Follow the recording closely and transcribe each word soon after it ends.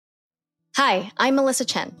Hi, I'm Melissa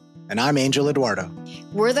Chen. And I'm Angel Eduardo.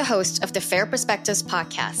 We're the hosts of the Fair Perspectives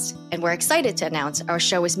podcast, and we're excited to announce our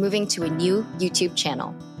show is moving to a new YouTube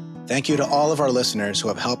channel. Thank you to all of our listeners who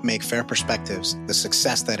have helped make Fair Perspectives the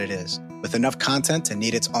success that it is, with enough content to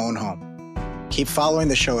need its own home. Keep following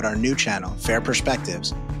the show at our new channel, Fair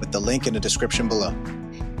Perspectives, with the link in the description below.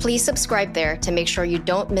 Please subscribe there to make sure you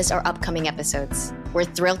don't miss our upcoming episodes. We're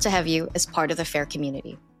thrilled to have you as part of the Fair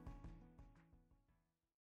community.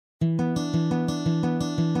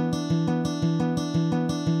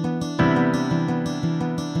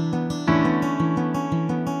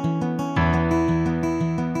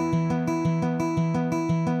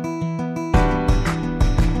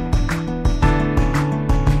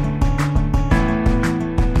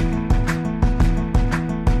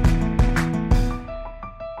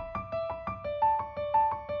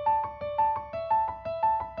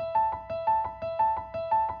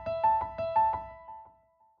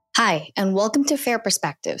 Hi, and welcome to Fair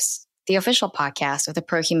Perspectives, the official podcast of the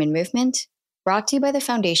pro-human movement, brought to you by the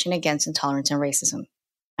Foundation Against Intolerance and Racism.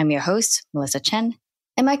 I'm your host, Melissa Chen,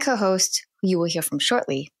 and my co-host, who you will hear from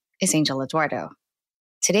shortly, is Angel Eduardo.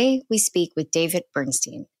 Today, we speak with David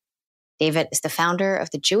Bernstein. David is the founder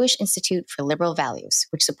of the Jewish Institute for Liberal Values,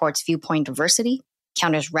 which supports viewpoint diversity,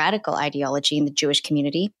 counters radical ideology in the Jewish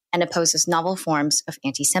community, and opposes novel forms of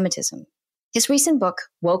anti-Semitism. His recent book,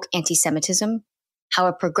 Woke Anti-Semitism: How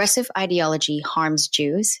a Progressive Ideology Harms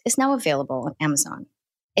Jews, is now available on Amazon.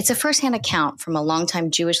 It's a firsthand account from a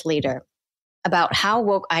longtime Jewish leader about how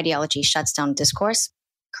woke ideology shuts down discourse,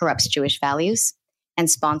 corrupts Jewish values, and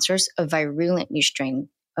sponsors a virulent new strain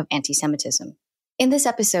of anti-Semitism. In this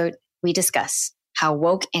episode, we discuss how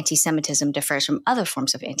woke anti-Semitism differs from other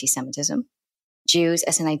forms of anti-Semitism, Jews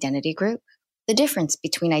as an identity group, the difference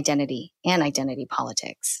between identity and identity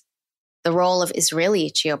politics, the role of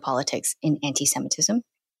Israeli geopolitics in anti-Semitism,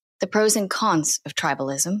 the pros and cons of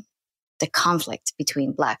tribalism, the conflict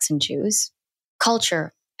between Blacks and Jews,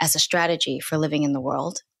 culture as a strategy for living in the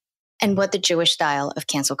world, and what the Jewish style of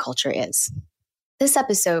cancel culture is. This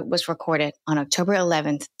episode was recorded on October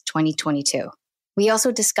 11th, 2022. We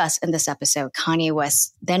also discuss in this episode Kanye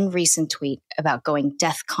West's then recent tweet about going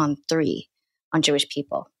DEFCON 3 on Jewish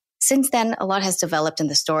people. Since then, a lot has developed in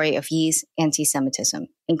the story of Ye's anti-Semitism,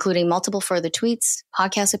 including multiple further tweets,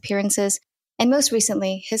 podcast appearances, and most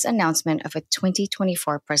recently, his announcement of a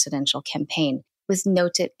 2024 presidential campaign with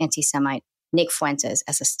noted anti-Semite Nick Fuentes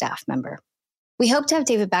as a staff member. We hope to have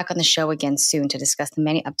David back on the show again soon to discuss the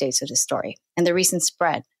many updates of the story and the recent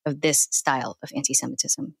spread of this style of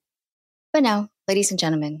anti-Semitism. But now, ladies and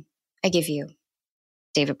gentlemen, I give you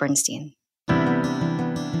David Bernstein.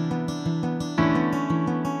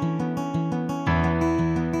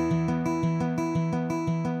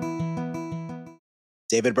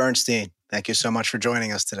 David Bernstein, thank you so much for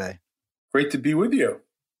joining us today. Great to be with you.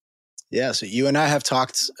 Yeah, so you and I have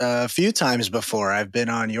talked a few times before. I've been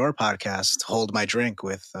on your podcast, Hold My Drink,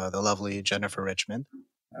 with the lovely Jennifer Richmond.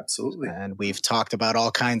 Absolutely. And we've talked about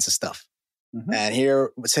all kinds of stuff. Mm-hmm. And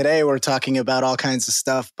here today we're talking about all kinds of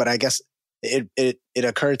stuff, but I guess it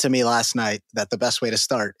occurred to me last night that the best way to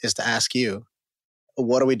start is to ask you,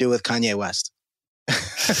 what do we do with Kanye West?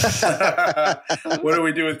 What do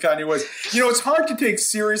we do with Kanye West? You know, it's hard to take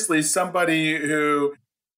seriously somebody who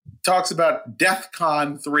talks about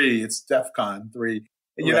DEFCON 3. It's DEFCON 3,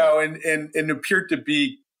 you know, and appeared to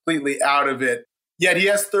be completely out of it. Yet he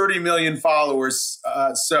has 30 million followers.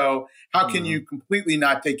 So how can you completely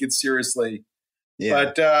not take it seriously?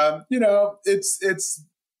 Yeah. But, you know, it's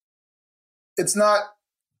not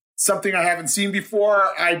something I haven't seen before.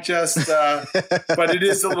 I just, but it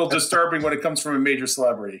is a little disturbing when it comes from a major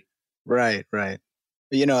celebrity. Right.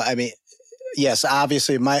 You know, I mean, yes,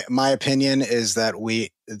 obviously my opinion is that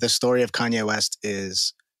the story of Kanye West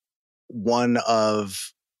is one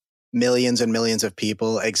of millions and millions of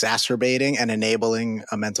people exacerbating and enabling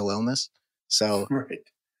a mental illness. So,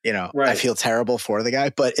 you know, I feel terrible for the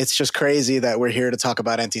guy, but it's just crazy that we're here to talk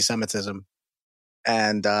about anti-Semitism.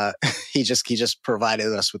 And he just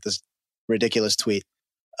provided us with this ridiculous tweet.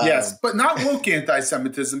 Yes, but not woke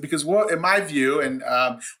anti-Semitism, because in my view, and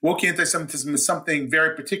woke anti-Semitism is something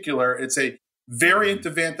very particular. It's a variant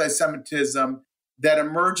of anti-Semitism that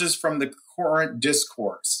emerges from the current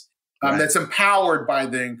discourse, that's empowered by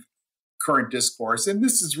the current discourse. And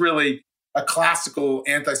this is really a classical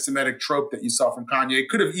anti-Semitic trope that you saw from Kanye. It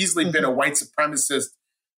could have easily been a white supremacist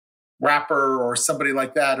rapper or somebody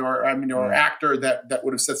like that, or actor that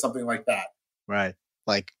would have said something like that. Right.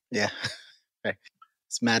 Like, yeah.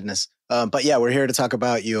 It's madness. But yeah, we're here to talk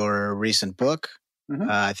about your recent book.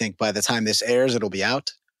 I think by the time this airs, it'll be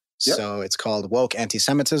out. Yep. So it's called Woke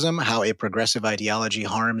Anti-Semitism, How a Progressive Ideology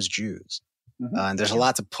Harms Jews. And there's a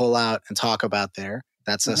lot to pull out and talk about there.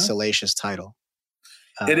 That's a salacious title.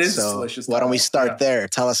 It is a salacious title. Why don't we start there?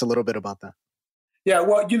 Tell us a little bit about that. Yeah,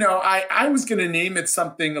 well, I was going to name it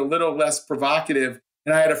something a little less provocative.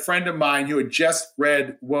 And I had a friend of mine who had just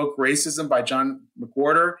read Woke Racism by John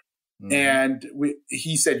McWhorter. And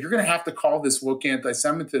he said, you're going to have to call this woke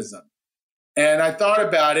anti-Semitism. And I thought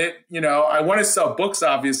about it. I want to sell books,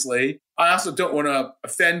 obviously. I also don't want to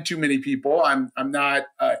offend too many people. I'm not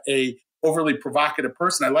a overly provocative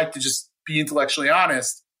person. I like to just be intellectually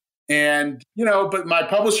honest. And, but my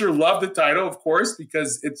publisher loved the title, of course,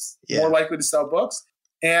 because it's more likely to sell books.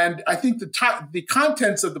 And I think the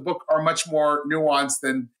contents of the book are much more nuanced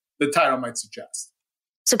than the title might suggest.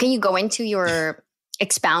 So can you go into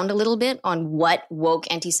expound a little bit on what woke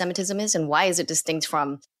anti-Semitism is and why is it distinct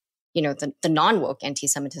from, the non-woke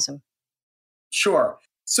anti-Semitism? Sure.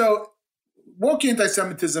 So woke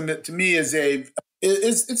anti-Semitism, to me, is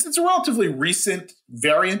it's a relatively recent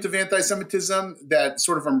variant of anti-Semitism that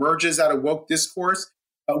sort of emerges out of woke discourse.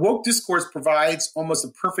 Woke discourse provides almost a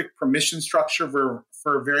perfect permission structure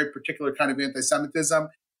for a very particular kind of anti-Semitism.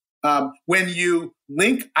 When you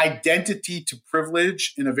link identity to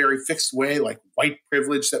privilege in a very fixed way, like white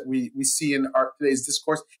privilege that we see in today's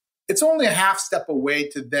discourse, it's only a half step away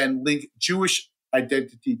to then link Jewish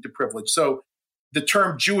identity to privilege. So the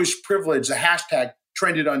term Jewish privilege, the hashtag,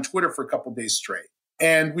 trended on Twitter for a couple of days straight.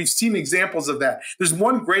 And we've seen examples of that. There's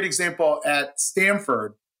one great example at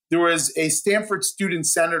Stanford. There was a Stanford student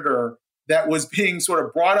senator that was being sort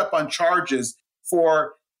of brought up on charges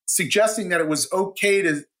for suggesting that it was okay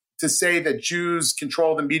to say that Jews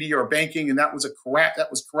control the media or banking, and that was correct.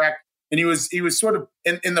 And he was sort of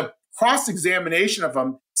in the cross-examination of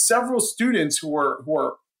him, several students who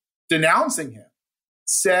were denouncing him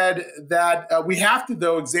said that we have to,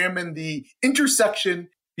 though, examine the intersection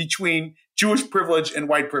between Jewish privilege and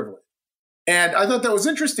white privilege. And I thought that was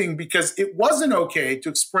interesting because it wasn't okay to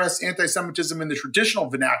express anti-Semitism in the traditional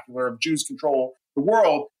vernacular of Jews control the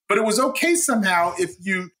world, but it was okay somehow if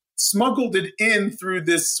you smuggled it in through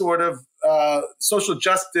this sort of social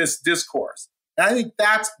justice discourse. And I think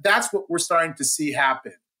that's what we're starting to see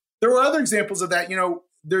happen. There are other examples of that.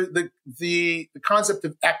 The concept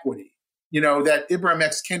of equity, that Ibram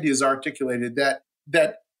X. Kendi has articulated,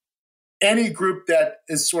 that any group that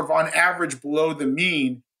is sort of on average below the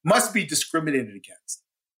mean must be discriminated against.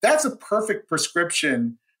 That's a perfect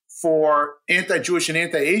prescription for anti-Jewish and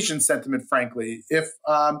anti-Asian sentiment, frankly. If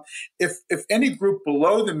any group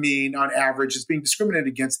below the mean on average is being discriminated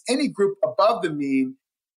against, any group above the mean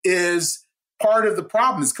is part of the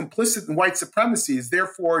problem, is complicit in white supremacy, is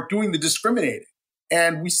therefore doing the discriminating.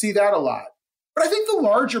 And we see that a lot. But I think the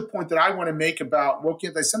larger point that I want to make about woke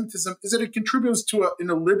anti-Semitism is that it contributes in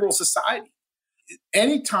a liberal society.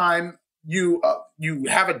 Anytime you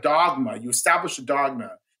have a dogma, you establish a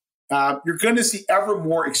dogma, you're going to see ever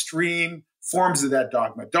more extreme forms of that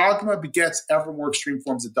dogma. Dogma begets ever more extreme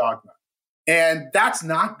forms of dogma. And that's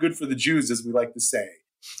not good for the Jews, as we like to say.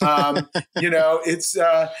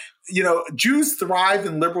 Jews thrive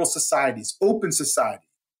in liberal societies, open societies,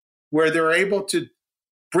 where they're able to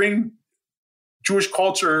bring Jewish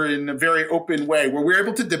culture in a very open way, where we're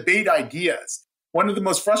able to debate ideas. One of the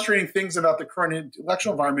most frustrating things about the current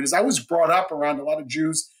intellectual environment is I was brought up around a lot of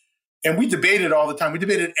Jews, and we debated all the time. We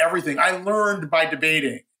debated everything. I learned by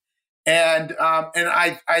debating, and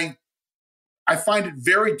I find it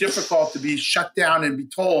very difficult to be shut down and be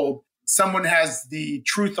told someone has the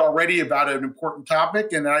truth already about an important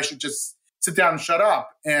topic, and I should just sit down and shut up.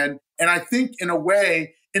 And I think, in a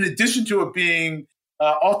way, in addition to it being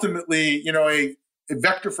ultimately, a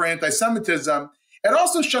vector for anti-Semitism, it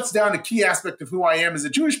also shuts down a key aspect of who I am as a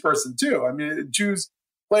Jewish person, too. I mean, Jews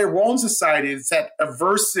play a role in society. It's that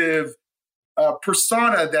aversive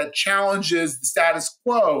persona that challenges the status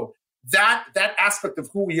quo. That aspect of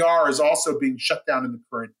who we are is also being shut down in the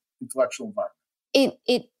current intellectual environment.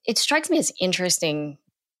 It strikes me as interesting,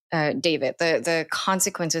 David, the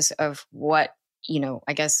consequences of what,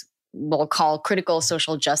 I guess we'll call critical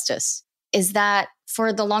social justice, is that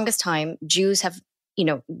for the longest time, Jews have,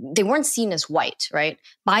 they weren't seen as white, right?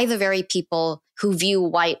 By the very people who view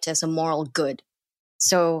white as a moral good.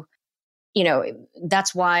 So,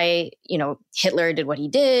 that's why, Hitler did what he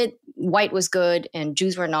did. White was good and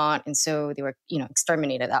Jews were not. And so they were,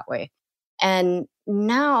 exterminated that way. And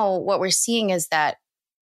now what we're seeing is that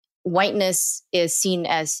whiteness is seen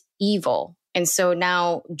as evil. And so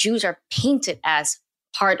now Jews are painted as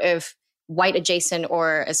part of white adjacent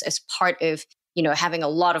or as part of, having a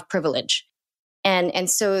lot of privilege. And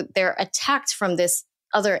so they're attacked from this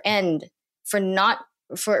other end for not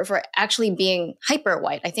for actually being hyper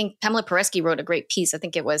white. I think Pamela Paresky wrote a great piece. I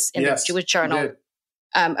think it was in the Jewish Journal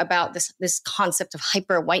about this concept of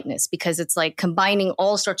hyper whiteness, because it's like combining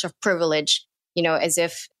all sorts of privilege, as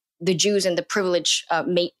if the Jews and the privilege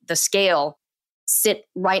make the scale sit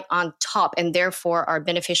right on top, and therefore are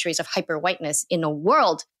beneficiaries of hyper whiteness in a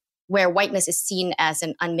world where whiteness is seen as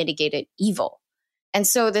an unmitigated evil. And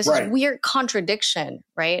so this weird contradiction,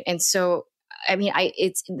 right? And so, I mean,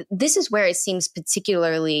 this is where it seems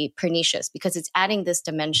particularly pernicious, because it's adding this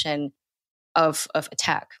dimension of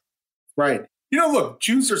attack. Right. Look,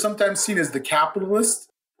 Jews are sometimes seen as the capitalists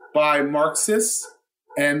by Marxists,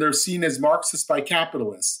 and they're seen as Marxists by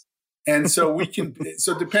capitalists. And so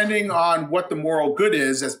so depending on what the moral good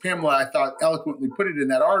is, as Pamela, I thought, eloquently put it in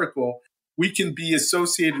that article, we can be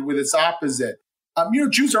associated with its opposite.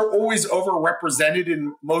 Jews are always overrepresented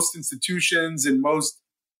in most institutions and most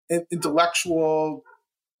intellectual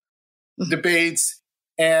debates.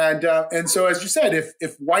 And so, as you said,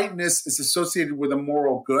 if whiteness is associated with a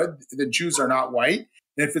moral good, then Jews are not white.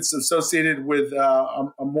 And if it's associated with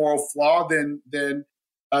a moral flaw, then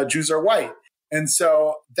Jews are white. And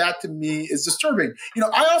so that to me is disturbing.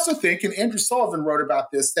 I also think, and Andrew Sullivan wrote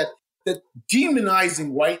about this, that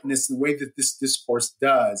demonizing whiteness in the way that this discourse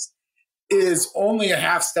does is only a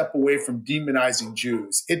half step away from demonizing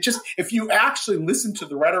Jews. If you actually listen to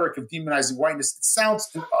the rhetoric of demonizing whiteness, it sounds,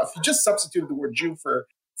 if you just substitute the word Jew for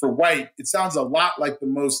white, it sounds a lot like the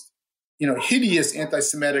most, hideous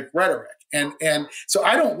anti-Semitic rhetoric. And so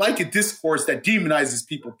I don't like a discourse that demonizes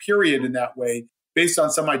people, period, in that way, based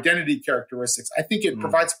on some identity characteristics. I think it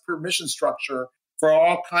provides a permission structure for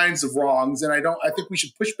all kinds of wrongs. And I think we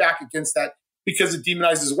should push back against that, because it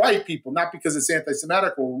demonizes white people, not because it's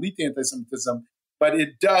anti-Semitic or elite anti-Semitism, but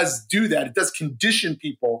it does do that. It does condition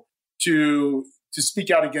people to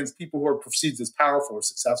speak out against people who are perceived as powerful or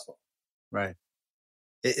successful. Right.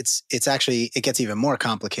 It's actually, it gets even more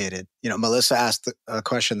complicated. Melissa asked a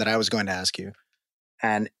question that I was going to ask you,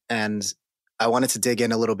 and I wanted to dig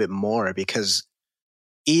in a little bit more, because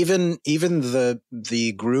even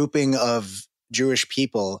the grouping of Jewish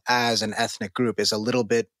people as an ethnic group is a little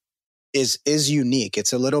bit is unique.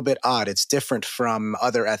 It's a little bit odd. It's different from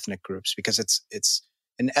other ethnic groups, because it's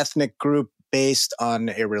an ethnic group based on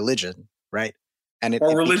a religion, right? And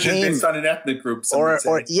religion based on an ethnic group,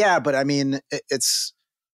 but I mean, it's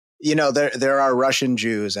there are Russian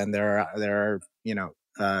Jews, and there are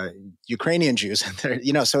Ukrainian Jews, and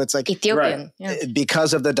there so it's like Ethiopian,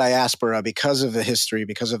 because of the diaspora, because of the history,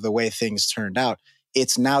 because of the way things turned out.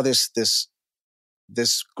 It's now this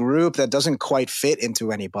group that doesn't quite fit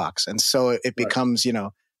into any box. And so it becomes,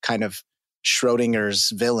 kind of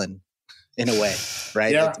Schrodinger's villain in a way,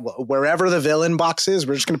 right? Yeah. Wherever the villain box is,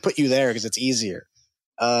 we're just going to put you there because it's easier.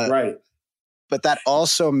 Right. But that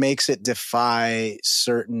also makes it defy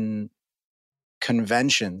certain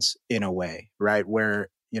conventions in a way, right? Where,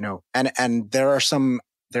 and there are some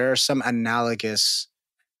analogous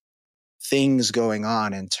things going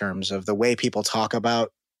on in terms of the way people talk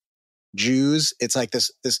about Jews. It's like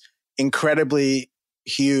this incredibly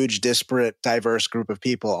huge, disparate, diverse group of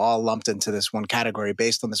people all lumped into this one category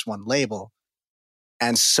based on this one label.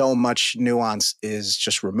 And so much nuance is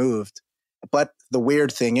just removed. But the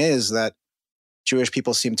weird thing is that Jewish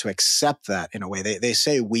people seem to accept that in a way. They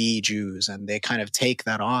say we Jews, and they kind of take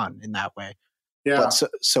that on in that way. Yeah. But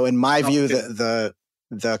so in my view, the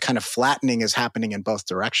kind of flattening is happening in both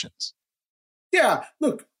directions. Yeah.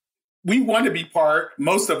 Look,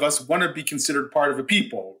 most of us want to be considered part of a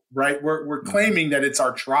people, right? We're claiming that it's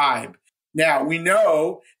our tribe. Now, we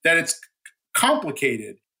know that it's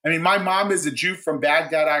complicated. I mean, my mom is a Jew from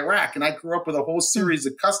Baghdad, Iraq, and I grew up with a whole series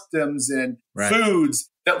of customs and foods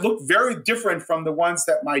that look very different from the ones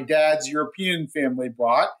that my dad's European family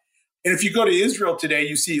brought. And if you go to Israel today,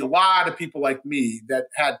 you see a lot of people like me that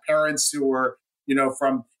had parents who were,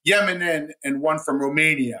 from Yemen and one from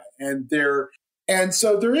Romania. And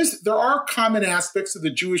so there are common aspects of the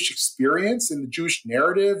Jewish experience and the Jewish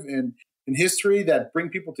narrative and history that bring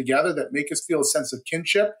people together, that make us feel a sense of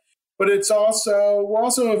kinship. But we're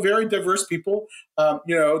also a very diverse people.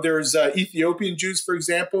 There's Ethiopian Jews, for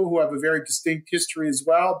example, who have a very distinct history as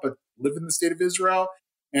well, but live in the state of Israel.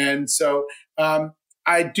 And so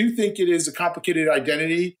I do think it is a complicated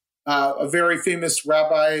identity. A very famous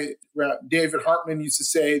rabbi, David Hartman, used to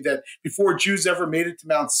say that before Jews ever made it to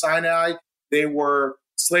Mount Sinai, they were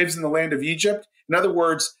slaves in the land of Egypt. In other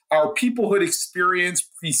words, our peoplehood experience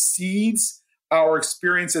precedes our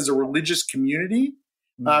experience as a religious community.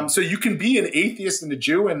 So you can be an atheist and a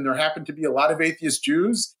Jew, and there happen to be a lot of atheist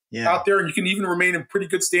Jews out there, and you can even remain in pretty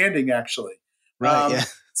good standing, actually. Right, yeah.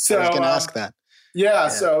 So, I was going to ask that. Yeah.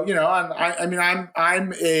 So, I'm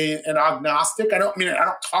an agnostic. I don't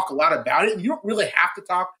talk a lot about it. And you don't really have to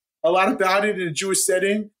talk a lot about it in a Jewish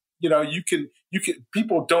setting. You can,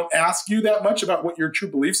 people don't ask you that much about what your true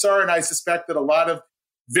beliefs are. And I suspect that a lot of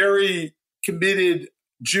very committed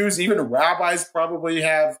Jews, even rabbis, probably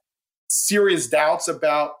have serious doubts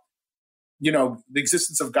about, the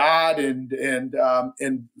existence of God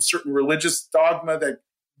and certain religious dogma that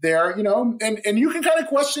there, and you can kind of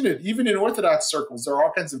question it. Even in Orthodox circles, there are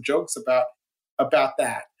all kinds of jokes about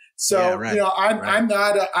that. So, Yeah, right, I'm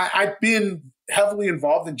not, I've been heavily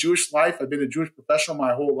involved in Jewish life. I've been a Jewish professional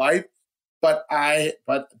my whole life, but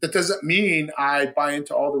that doesn't mean I buy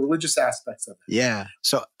into all the religious aspects of it. Yeah.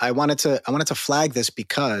 So I wanted to flag this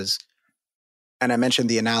because, and I mentioned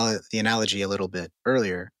the analogy a little bit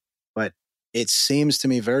earlier, but it seems to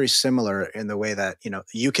me very similar in the way that,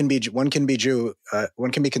 one can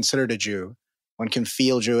be considered a Jew, one can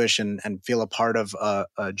feel Jewish and feel a part of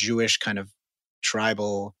a Jewish kind of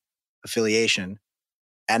tribal affiliation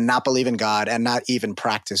and not believe in God and not even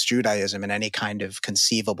practice Judaism in any kind of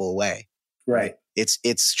conceivable way. Right.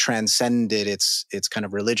 It's transcended its kind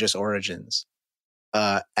of religious origins,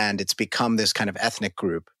 and it's become this kind of ethnic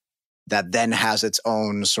group that then has its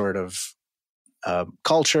own sort of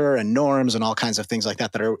culture and norms and all kinds of things like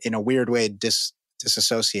that are in a weird way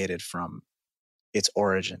disassociated from its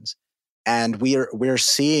origins. And we're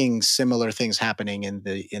seeing similar things happening in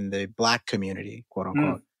the Black community, quote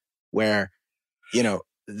unquote, where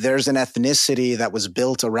there's an ethnicity that was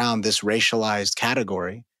built around this racialized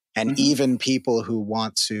category, and even people who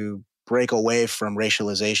want to break away from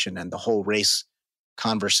racialization and the whole race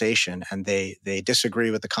conversation, and they disagree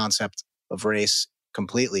with the concept of race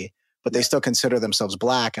completely, but they still consider themselves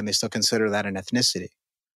Black and they still consider that an ethnicity.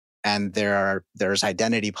 And there's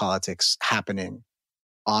identity politics happening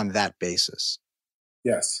on that basis.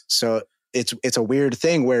 Yes. So it's a weird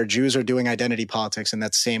thing where Jews are doing identity politics in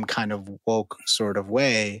that same kind of woke sort of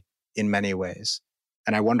way in many ways.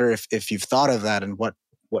 And I wonder if you've thought of that and what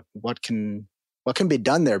can be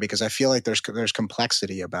done there, because I feel like there's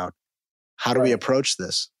complexity about how do we approach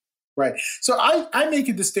this. Right. So I make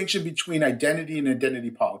a distinction between identity and identity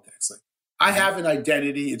politics. Like, I have an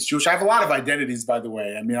identity. It's Jewish. I have a lot of identities, by the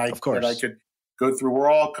way. I mean, of course, that I could go through. We're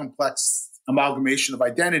all complex amalgamation of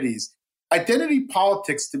identities. Identity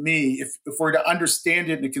politics, to me, if we're to understand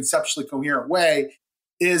it in a conceptually coherent way,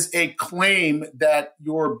 is a claim that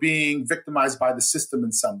you're being victimized by the system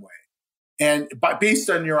in some way, and based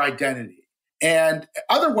on your identity. And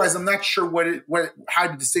otherwise, I'm not sure how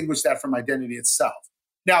to distinguish that from identity itself.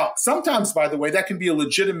 Now, sometimes, by the way, that can be a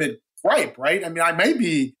legitimate gripe, right? I mean, I may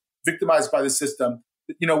be victimized by the system.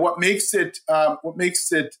 What makes it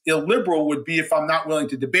illiberal would be if I'm not willing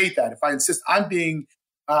to debate that. If I insist I'm being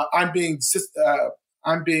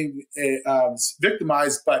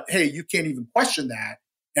victimized, but hey, you can't even question that,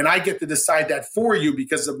 and I get to decide that for you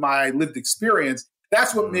because of my lived experience.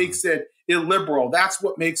 That's what makes it illiberal. That's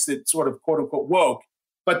what makes it sort of quote unquote woke.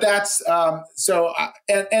 But that's again,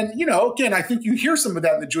 I think you hear some of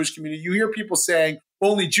that in the Jewish community. You hear people saying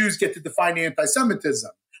only Jews get to define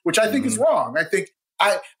anti-Semitism, which I think is wrong. I think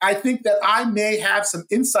that I may have some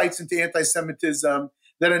insights into anti-Semitism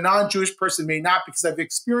that a non-Jewish person may not, because I've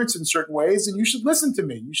experienced in certain ways, and you should listen to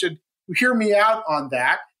me. You should hear me out on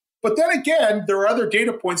that. But then again, there are other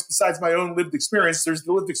data points besides my own lived experience. There's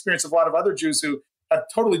the lived experience of a lot of other Jews who have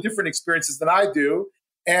totally different experiences than I do.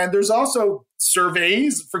 And there's also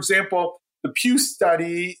surveys. For example, the Pew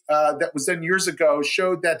study that was done years ago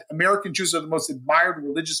showed that American Jews are the most admired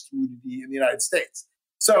religious community in the United States.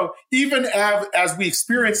 So even as we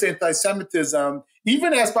experience anti-Semitism,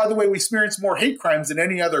 even as, by the way, we experience more hate crimes than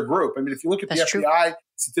any other group. I mean, if you look at the FBI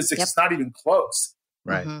statistics, it's not even close.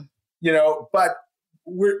 Right. But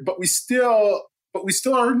we still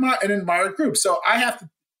are an admired group. So I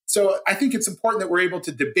think it's important that we're able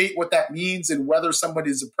to debate what that means and whether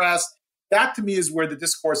somebody is oppressed. That, to me, is where the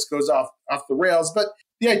discourse goes off the rails. But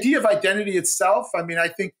the idea of identity itself, I mean, I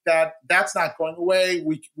think that's not going away.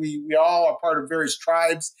 We all are part of various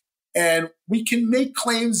tribes, and we can make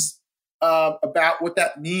claims about what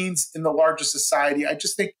that means in the larger society. I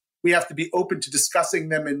just think we have to be open to discussing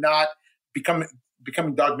them and not becoming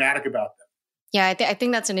dogmatic about them. Yeah, I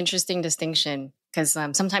think that's an interesting distinction, because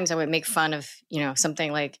sometimes I would make fun of,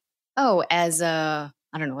 something like, as a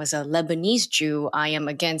Lebanese Jew, I am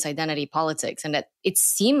against identity politics. And that it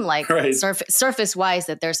seemed like surface wise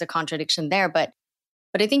that there's a contradiction there. But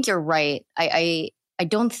I think you're right. I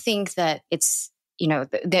don't think that it's,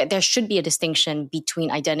 there should be a distinction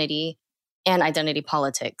between identity and identity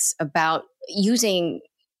politics about using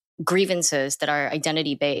grievances that are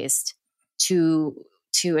identity based to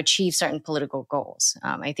to achieve certain political goals.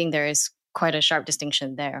 I think there is quite a sharp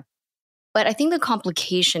distinction there. But I think the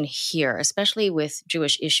complication here, especially with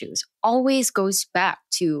Jewish issues, always goes back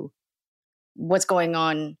to what's going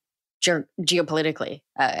on geopolitically.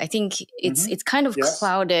 I think it's kind of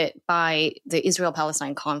clouded by the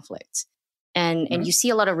Israel-Palestine conflict. And you see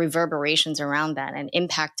a lot of reverberations around that and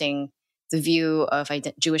impacting the view of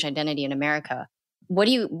Jewish identity in America. What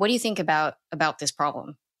do you think about this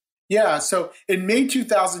problem? Yeah, so in May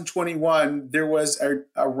 2021, there was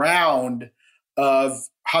a round of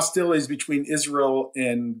hostilities between Israel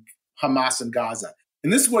and Hamas in Gaza.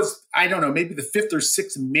 And this was, I don't know, maybe the fifth or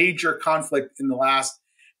sixth major conflict in the last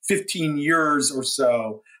 15 years or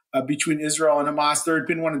so between Israel and Hamas. There had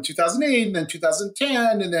been one in 2008 and then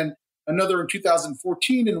 2010 and then another in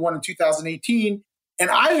 2014 and one in 2018. And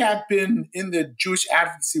I have been in the Jewish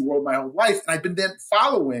advocacy world my whole life, and I've been then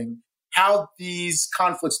following how these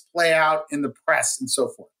conflicts play out in the press and so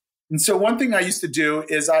forth. And so one thing I used to do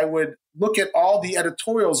is I would look at all the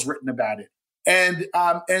editorials written about it and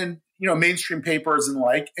mainstream papers and the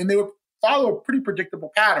like, and they would follow a pretty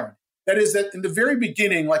predictable pattern. That is that in the very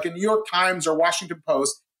beginning, like in New York Times or Washington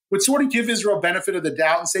Post, would sort of give Israel benefit of the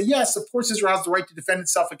doubt and say, yes, of course, Israel has the right to defend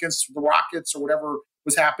itself against the rockets or whatever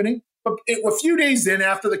was happening. But a few days in,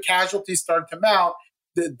 after the casualties started to mount,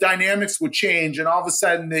 the dynamics would change. And all of a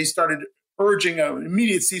sudden, they started urging an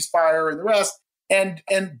immediate ceasefire and the rest. And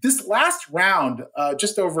this last round,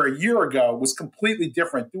 just over a year ago, was completely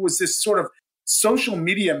different. There was this sort of social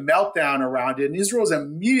media meltdown around it. And Israel was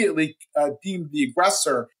immediately deemed the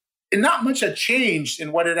aggressor. And not much had changed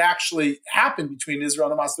in what had actually happened between Israel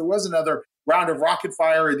and Hamas. There was another round of rocket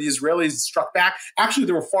fire. The Israelis struck back. Actually,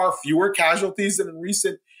 there were far fewer casualties than in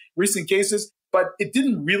recent cases, but it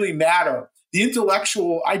didn't really matter. The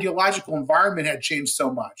intellectual, ideological environment had changed so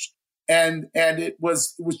much. And it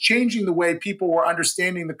was changing the way people were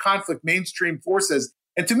understanding the conflict, mainstream forces.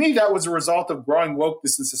 And to me, that was a result of growing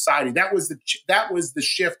wokeness in society. That was the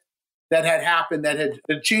shift that had happened, that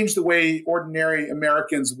had changed the way ordinary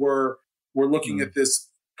Americans were looking at this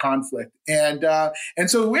conflict. And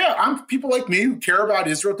so, I'm people like me who care about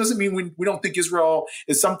Israel. It doesn't mean we don't think Israel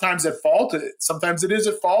is sometimes at fault. Sometimes it is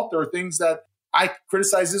at fault. There are things that I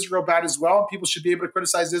criticize Israel about as well. People should be able to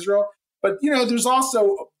criticize Israel. But, there's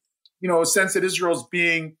also, a sense that Israel is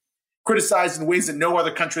being criticized in ways that no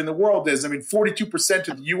other country in the world is. I mean, 42%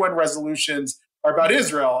 of the UN resolutions are about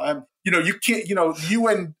Israel. And, you can't, the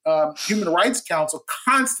UN Human Rights Council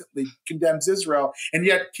constantly condemns Israel and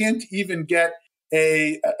yet can't even get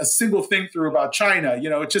a single thing through about China.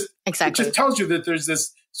 It just tells you that there's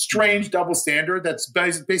this strange double standard that's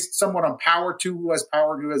based somewhat on power, too, who has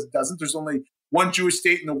power and who doesn't. There's only one Jewish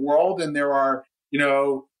state in the world, and there are,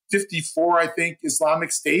 54, I think,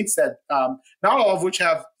 Islamic states that not all of which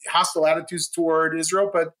have hostile attitudes toward Israel,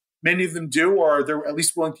 but many of them do, or they're at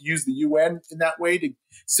least willing to use the UN in that way to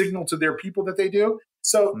signal to their people that they do.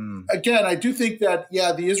 So again, I do think that,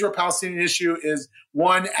 the Israel-Palestinian issue is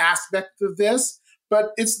one aspect of this,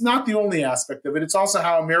 but it's not the only aspect of it. It's also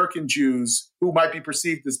how American Jews, who might be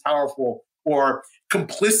perceived as powerful or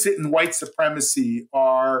complicit in white supremacy,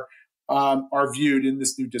 are viewed in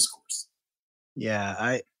this new discourse. Yeah,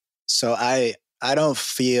 I don't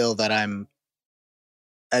feel that I'm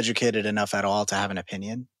educated enough at all to have an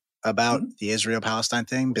opinion about the Israel-Palestine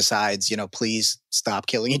thing, besides, please stop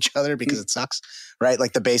killing each other because it sucks, right?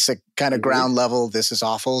 Like the basic kind of ground level, this is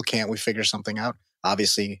awful. Can't we figure something out?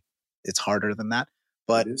 Obviously, it's harder than that.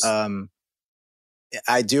 But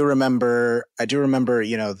I do remember,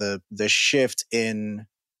 the shift in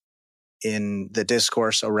the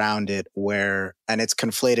discourse around it and it's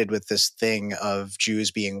conflated with this thing of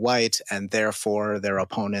Jews being white and therefore their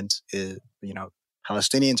opponent is,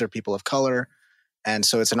 Palestinians are people of color. And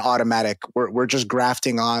so it's an automatic, we're just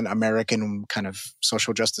grafting on American kind of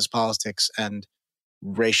social justice politics and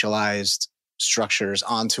racialized structures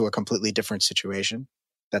onto a completely different situation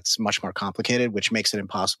that's much more complicated, which makes it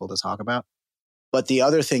impossible to talk about. But the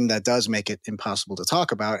other thing that does make it impossible to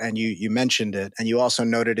talk about, and you mentioned it, and you also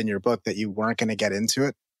noted in your book that you weren't going to get into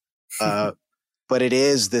it, but it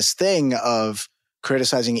is this thing of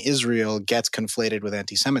criticizing Israel gets conflated with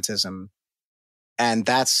anti-Semitism. And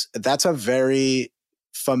that's a very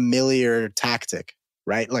familiar tactic,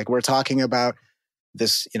 right? Like we're talking about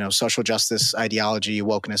this, social justice ideology,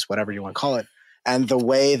 wokeness, whatever you want to call it. And the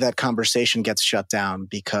way that conversation gets shut down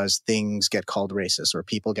because things get called racist or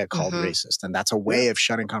people get called racist. And that's a way of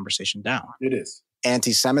shutting conversation down. It is.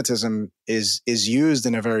 Anti-Semitism is used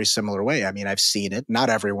in a very similar way. I mean, I've seen it, not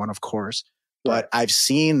everyone, of course, but I've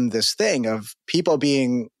seen this thing of people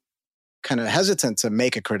being kind of hesitant to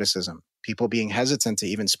make a criticism, people being hesitant to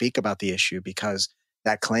even speak about the issue because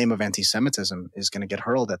that claim of anti-Semitism is going to get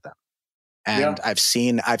hurled at them. And I've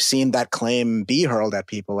seen that claim be hurled at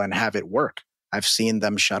people and have it work. I've seen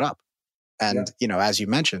them shut up. And, as you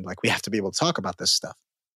mentioned, like, we have to be able to talk about this stuff.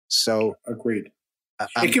 So agreed.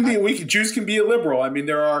 It can be Jews can be illiberal. I mean,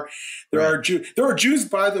 there are Jews,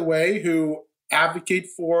 by the way, who advocate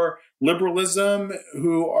for liberalism,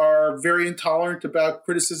 who are very intolerant about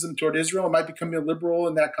criticism toward Israel. It might become illiberal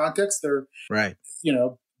in that context. They're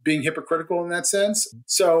being hypocritical in that sense.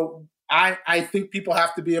 So I think people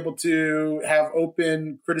have to be able to have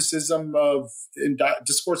open criticism of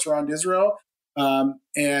discourse around Israel,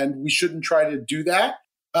 and we shouldn't try to do that.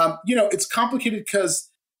 It's complicated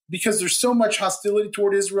because there's so much hostility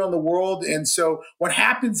toward Israel in the world. And so what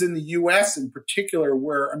happens in the U.S. in particular,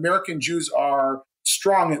 where American Jews are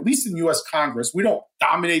strong, at least in U.S. Congress, we don't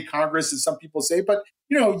dominate Congress, as some people say, but,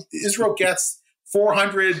 Israel gets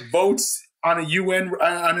 400 votes on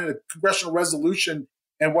a congressional resolution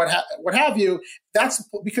and what have you. That's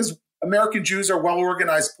because American Jews are well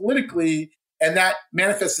organized politically, and that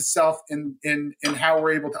manifests itself in how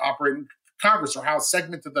we're able to operate in Congress, or how a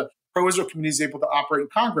segment of the pro-Israel community is able to operate in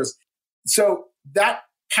Congress. So that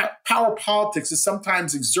power politics is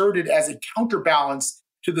sometimes exerted as a counterbalance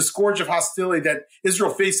to the scourge of hostility that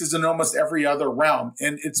Israel faces in almost every other realm.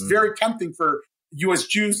 And it's very tempting for U.S.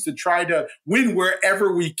 Jews to try to win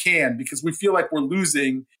wherever we can, because we feel like we're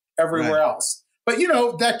losing everywhere else. But,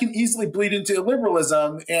 that can easily bleed into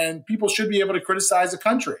illiberalism, and people should be able to criticize a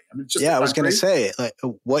country. I mean, it's just I was going to say, like,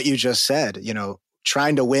 what you just said,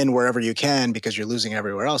 trying to win wherever you can because you're losing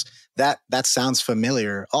everywhere else. That sounds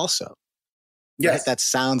familiar also. Yes. Right? That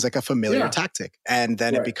sounds like a familiar tactic. And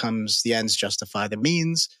then it becomes the ends justify the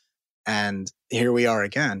means. And here we are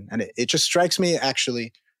again. And it just strikes me,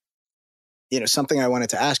 actually, something I wanted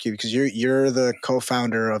to ask you, because you're the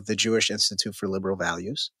co-founder of the Jewish Institute for Liberal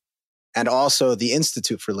Values and also the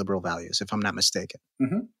Institute for Liberal Values, if I'm not mistaken.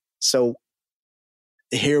 Mm-hmm. So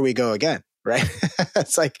here we go again, right?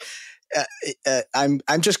 It's like, I'm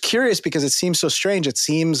just curious because it seems so strange. It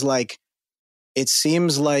seems like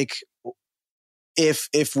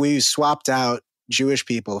if we swapped out Jewish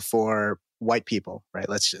people for white people, right?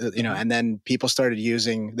 And then people started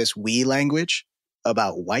using this "we" language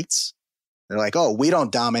about whites. They're like, "Oh, we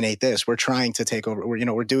don't dominate this. We're trying to take over.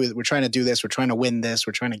 We're trying to do this. We're trying to win this.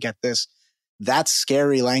 We're trying to get this." That's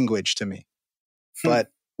scary language to me. But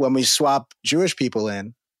when we swap Jewish people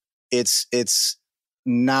in, it's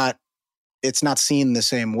not seen the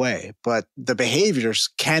same way, but the behaviors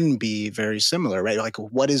can be very similar, right? Like,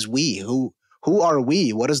 what is we? Who are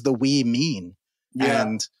we? What does the we mean?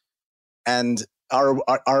 Yeah. And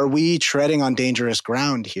are we treading on dangerous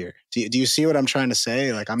ground here? Do you see what I'm trying to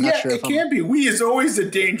say? Like, I'm not sure. It can be. We is always a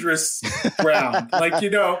dangerous ground. Like,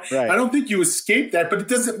 right. I don't think you escape that, but it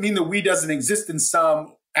doesn't mean that we doesn't exist in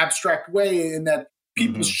some abstract way, and that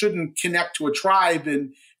people shouldn't connect to a tribe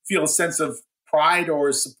and feel a sense of pride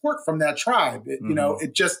or support from that tribe.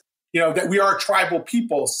 It just, that we are tribal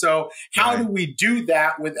people. So how do we do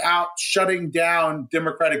that without shutting down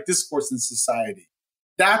democratic discourse in society?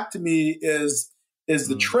 That to me is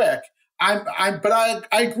the trick. But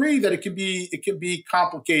I agree that it can be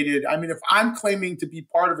complicated. I mean, if I'm claiming to be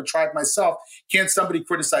part of a tribe myself, can't somebody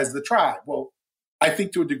criticize the tribe? Well, I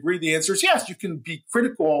think to a degree the answer is yes. You can be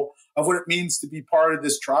critical of what it means to be part of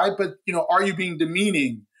this tribe, but are you being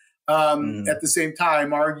demeaning? At the same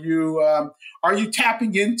time, are you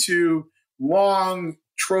tapping into long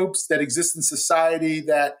tropes that exist in society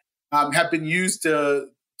that have been used to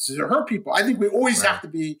hurt people? I think we always have to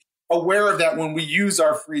be aware of that when we use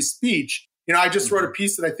our free speech. I just wrote a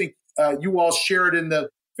piece that I think you all shared in the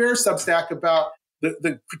FAIR Substack about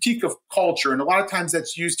the critique of culture, and a lot of times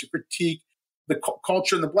that's used to critique the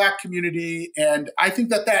culture in the Black community. And I think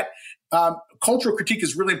that cultural critique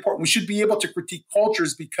is really important. We should be able to critique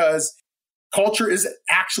cultures because culture is an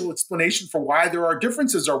actual explanation for why there are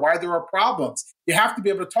differences or why there are problems. You have to be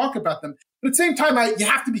able to talk about them. But at the same time, you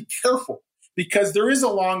have to be careful because there is a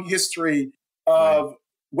long history of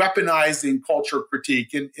weaponizing cultural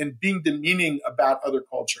critique and being demeaning about other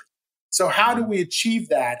cultures. So how do we achieve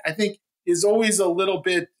that? I think is always a little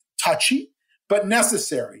bit touchy, but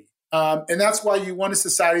necessary. And that's why you want a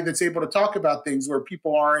society that's able to talk about things where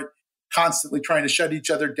people aren't constantly trying to shut each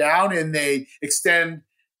other down, and they extend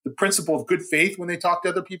the principle of good faith when they talk to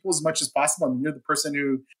other people as much as possible. I mean, you're the person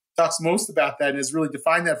who talks most about that and has really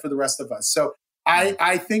defined that for the rest of us. So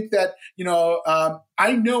I think that,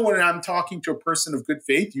 I know when I'm talking to a person of good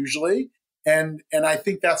faith, usually, and I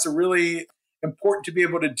think that's a really important to be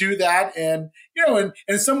able to do that. And,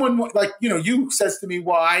 and someone like, you says to me,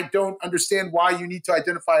 well, I don't understand why you need to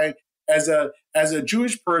identify as a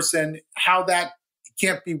Jewish person, how that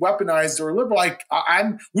can't be weaponized or liberal.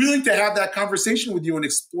 I'm willing to have that conversation with you and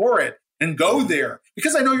explore it and go there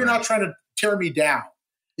because I know you're not trying to tear me down.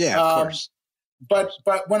 Yeah, of course. But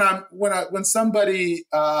when somebody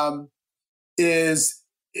is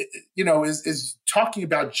talking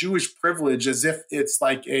about Jewish privilege as if it's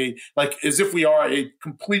as if we are a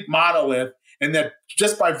complete monolith, and that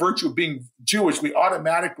just by virtue of being Jewish, we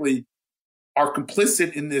automatically are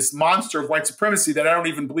complicit in this monster of white supremacy that I don't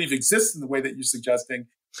even believe exists in the way that you're suggesting.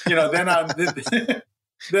 Then I'm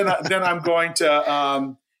going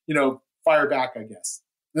to fire back, I guess.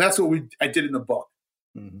 And that's what I did in the book.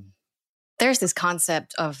 Mm-hmm. There's this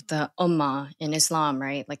concept of the Ummah in Islam,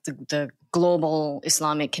 right? Like the global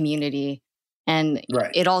Islamic community. And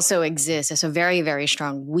it also exists as a very, very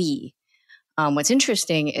strong we. What's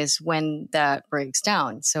interesting is when that breaks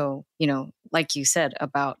down. So, like you said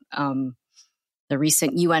about the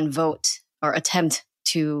recent UN vote or attempt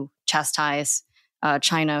to chastise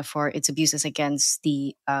China for its abuses against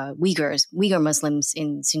the Uyghur Muslims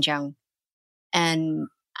in Xinjiang, and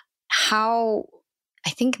how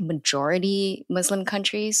I think majority Muslim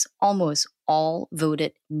countries almost all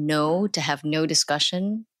voted no to have no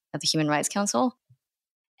discussion at the Human Rights Council.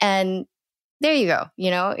 And there you go.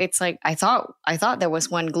 It's like I thought there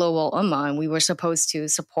was one global ummah and we were supposed to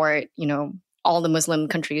support, all the Muslim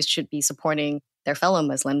countries should be supporting their fellow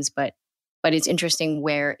Muslims, but it's interesting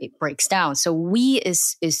where it breaks down. So we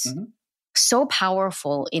is so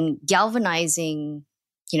powerful in galvanizing,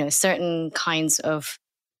 certain kinds of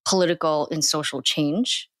political and social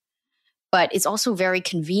change, but it's also very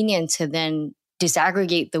convenient to then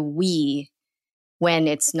disaggregate the we when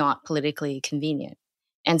it's not politically convenient.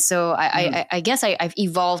 And so I guess I've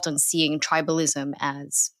evolved on seeing tribalism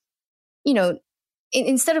as,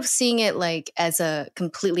 instead of seeing it like as a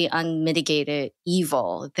completely unmitigated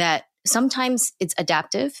evil, that sometimes it's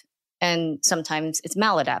adaptive and sometimes it's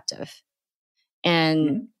maladaptive.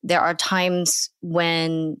 And there are times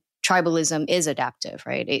when tribalism is adaptive,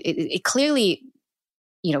 right? It clearly,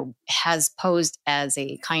 has posed as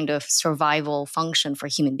a kind of survival function for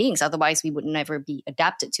human beings. Otherwise, we would never be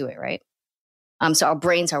adapted to it, right? So our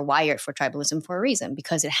brains are wired for tribalism for a reason,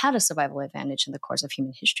 because it had a survival advantage in the course of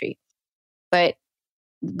human history. But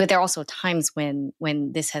there are also times when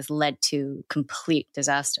this has led to complete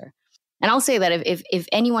disaster. And I'll say that if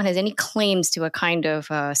anyone has any claims to a kind of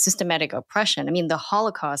systematic oppression, I mean, the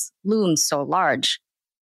Holocaust looms so large,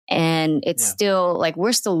 and it's still like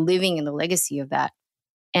we're still living in the legacy of that.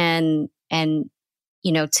 And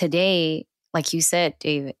today, like you said,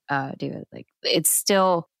 David, like it's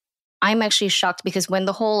still. I'm actually shocked because when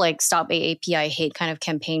the whole Stop AAPI hate kind of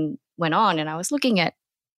campaign went on and I was looking at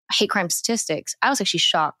hate crime statistics, I was actually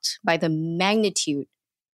shocked by the magnitude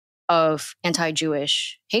of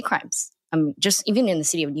anti-Jewish hate crimes. Just even in the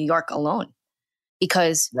city of New York alone,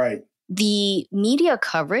 because the media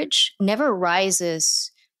coverage never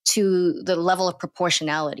rises to the level of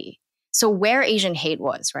proportionality. So where Asian hate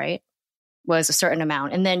was a certain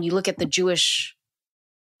amount. And then you look at the Jewish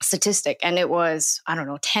statistic and it was,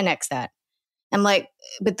 10x that. I'm like,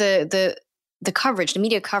 but the coverage, the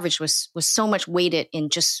media coverage was so much weighted in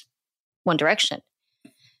just one direction.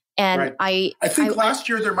 And I think last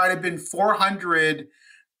year there might have been 400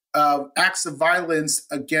 acts of violence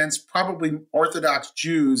against probably Orthodox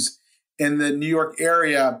Jews in the New York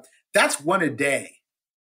area. That's one a day.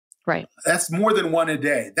 Right. That's more than one a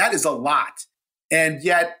day. That is a lot. And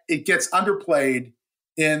yet it gets underplayed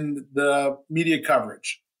in the media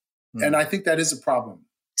coverage. And I think that is a problem.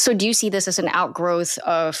 So do you see this as an outgrowth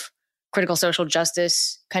of critical social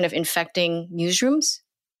justice kind of infecting newsrooms?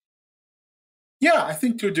 Yeah, I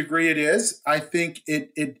think to a degree it is. I think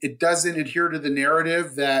it doesn't adhere to the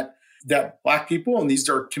narrative that Black people, and these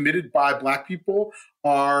are committed by Black people,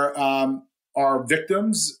 are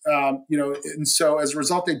victims. And so as a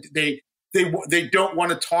result, they don't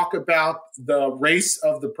want to talk about the race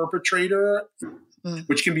of the perpetrator,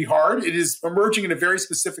 which can be hard. It is emerging in a very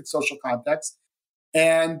specific social context.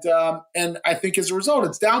 And I think as a result,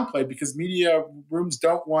 it's downplayed because media rooms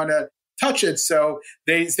don't want to touch it. So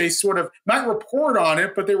they sort of might report on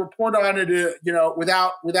it, but they report on it,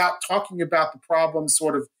 without talking about the problem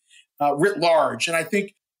sort of writ large. And I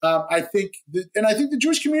think the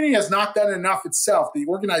Jewish community has not done enough itself. The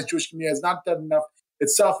organized Jewish community has not done enough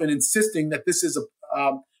itself in insisting that this is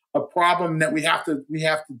a problem that we have to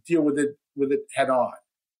deal with it head on.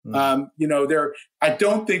 I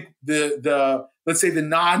don't think the let's say the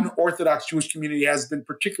non-Orthodox Jewish community has been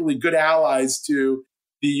particularly good allies to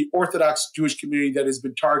the Orthodox Jewish community that has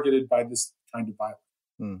been targeted by this kind of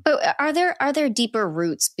violence. But are there deeper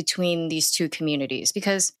roots between these two communities?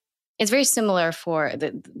 Because it's very similar for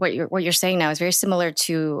what you're saying now is very similar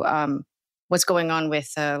to what's going on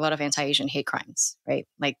with a lot of anti-Asian hate crimes, right?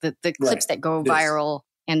 Like the clips that go viral,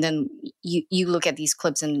 and then you look at these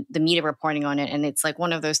clips and the media reporting on it, and it's like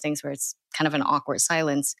one of those things where it's kind of an awkward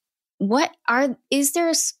silence. Is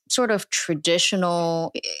there sort of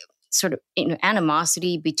traditional sort of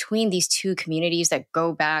animosity between these two communities that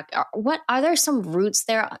go back? Are there some roots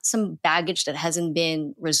there, some baggage that hasn't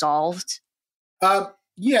been resolved?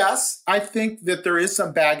 Yes, I think that there is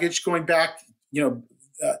some baggage going back.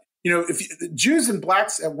 If Jews and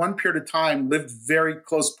blacks at one period of time lived very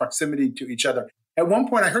close proximity to each other. At one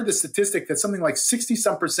point, I heard the statistic that something like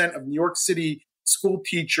 60-some% of New York City school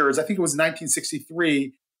teachers, I think it was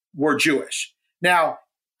 1963, were Jewish. Now,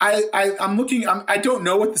 I'm looking. I don't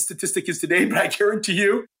know what the statistic is today, but I guarantee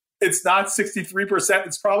you, it's not 63%.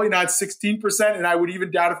 It's probably not 16%, and I would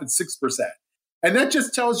even doubt if it's 6%. And that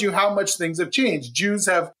just tells you how much things have changed. Jews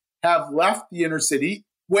have left the inner city.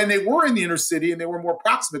 When they were in the inner city and they were more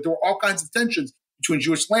proximate, there were all kinds of tensions between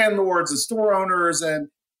Jewish landlords and store owners and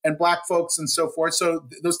black folks and so forth. So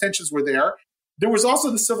those tensions were there. There was also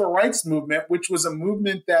the civil rights movement, which was a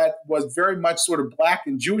movement that was very much sort of black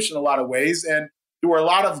and Jewish in a lot of ways. And there were a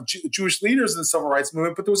lot of Jewish leaders in the civil rights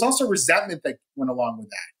movement, but there was also resentment that went along with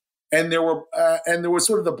that. And there was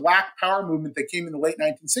sort of the black power movement that came in the late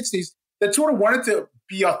 1960s that sort of wanted to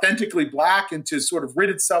be authentically black and to sort of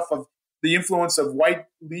rid itself of the influence of white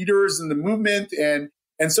leaders in the movement. And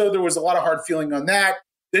so there was a lot of hard feeling on that.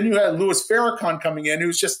 Then you had Louis Farrakhan coming in,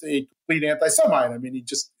 who's just a complete anti-Semite. I mean, he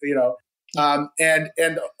just, and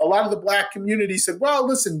a lot of the black community said, well,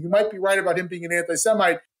 listen, you might be right about him being an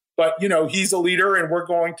anti-Semite, but, he's a leader and we're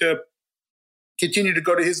going to continue to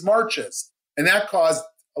go to his marches. And that caused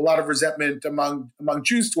a lot of resentment among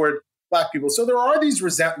Jews toward black people. So there are these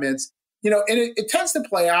resentments, and it tends to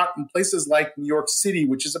play out in places like New York City,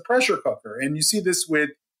 which is a pressure cooker. And you see this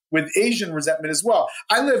with Asian resentment as well.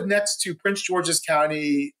 I live next to Prince George's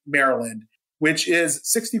County, Maryland, which is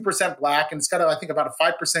 60% black, and it's got, I think, about a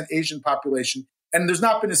 5% Asian population. And there's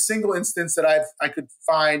not been a single instance that I could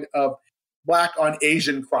find of black on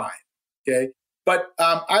Asian crime. Okay. But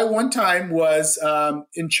I one time was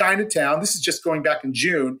in Chinatown. This is just going back in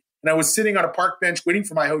June. And I was sitting on a park bench waiting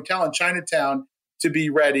for my hotel in Chinatown to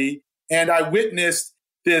be ready. And I witnessed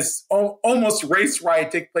this almost race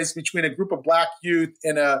riot take place between a group of black youth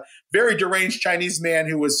and a very deranged Chinese man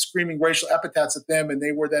who was screaming racial epithets at them. And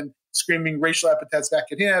they were then screaming racial epithets back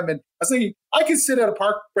at him. And I was thinking, I could sit at a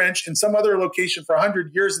park bench in some other location for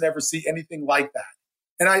 100 years and never see anything like that.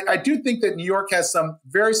 And I do think that New York has some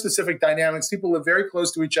very specific dynamics. People live very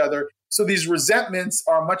close to each other. So these resentments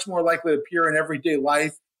are much more likely to appear in everyday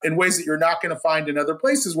life in ways that you're not going to find in other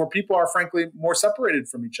places where people are, frankly, more separated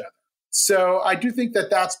from each other. So I do think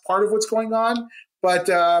that that's part of what's going on. But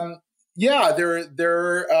there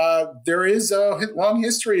is a long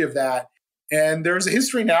history of that. And there's a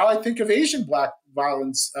history now, I think, of Asian black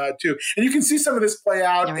violence, too. And you can see some of this play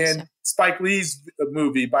out in Spike Lee's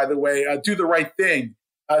movie, by the way, Do the Right Thing.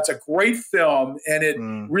 It's a great film, and it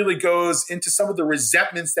really goes into some of the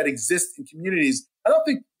resentments that exist in communities. I don't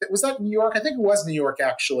think was that New York. I think it was New York,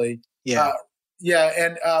 actually. Yeah,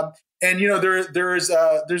 and there's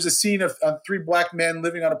a scene of three black men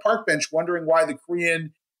living on a park bench, wondering why the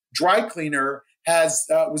Korean dry cleaner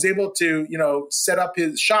was able to set up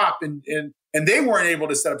his shop, and they weren't able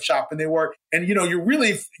to set up shop, and you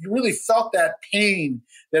really felt that pain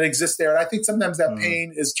that exists there, and I think sometimes that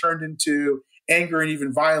pain is turned into anger and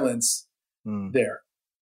even violence there.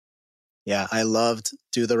 Yeah, I loved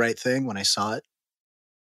Do the Right Thing when I saw it.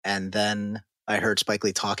 And then I heard Spike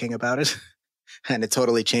Lee talking about it. And it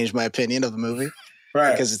totally changed my opinion of the movie.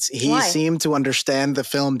 Right. Because he seemed to understand the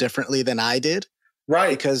film differently than I did.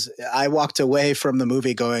 Right. Because I walked away from the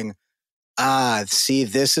movie going, see,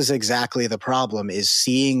 this is exactly the problem, is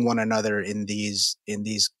seeing one another in these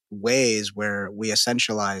ways where we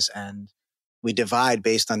essentialize and we divide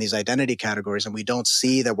based on these identity categories, and we don't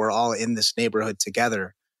see that we're all in this neighborhood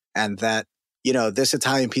together, and that, this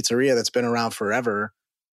Italian pizzeria that's been around forever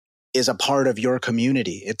is a part of your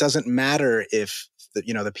community. It doesn't matter if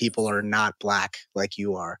the people are not black like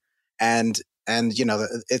you are. And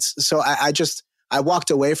it's so I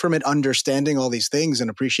walked away from it understanding all these things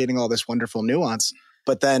and appreciating all this wonderful nuance.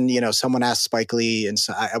 But then, someone asked Spike Lee, and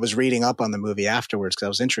so I was reading up on the movie afterwards because I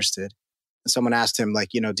was interested. And someone asked him,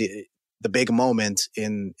 the big moment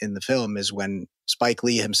in the film is when Spike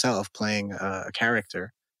Lee himself, playing a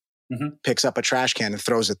character, picks up a trash can and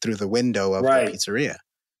throws it through the window of the pizzeria.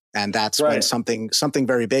 And that's when something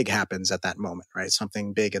very big happens at that moment, right?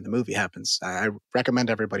 Something big in the movie happens. I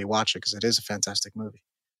recommend everybody watch it because it is a fantastic movie.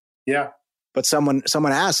 Yeah. But someone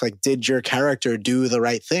asked, like, did your character do the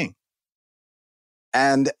right thing?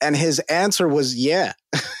 And his answer was, yeah.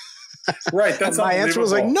 Right. That's my answer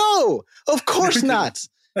was like, no, of course not.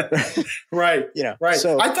 Right. Right.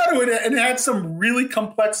 So I thought it had some really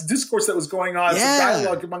complex discourse that was going on, some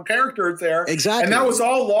dialogue among characters there. Exactly. And that was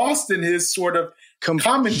all lost in his sort of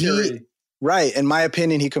commentary. Right. In my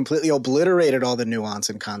opinion, he completely obliterated all the nuance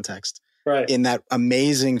and context in that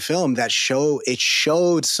amazing film that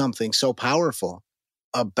showed something so powerful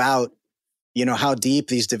about, how deep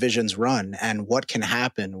these divisions run and what can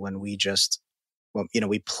happen when we just,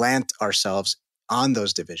 we plant ourselves on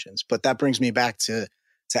those divisions. But that brings me back to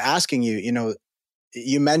asking you,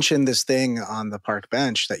 you mentioned this thing on the park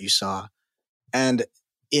bench that you saw. And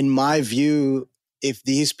in my view, if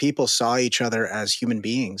these people saw each other as human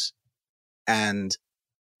beings and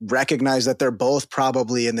recognize that they're both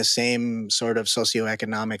probably in the same sort of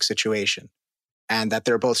socioeconomic situation and that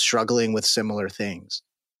they're both struggling with similar things,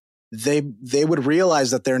 they would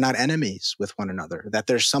realize that they're not enemies with one another, that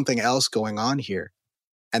there's something else going on here,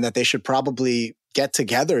 and that they should probably get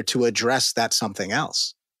together to address that something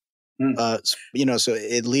else. So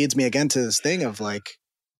it leads me again to this thing of like,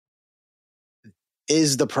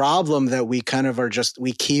 is the problem that we kind of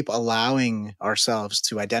we keep allowing ourselves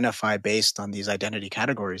to identify based on these identity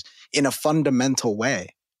categories in a fundamental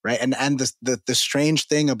way, right? And the strange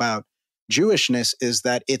thing about Jewishness is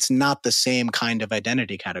that it's not the same kind of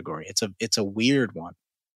identity category. It's a weird one,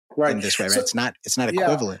 right? In this way, right? It's not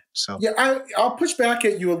equivalent. So I'll push back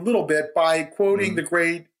at you a little bit by quoting the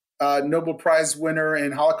great Nobel Prize winner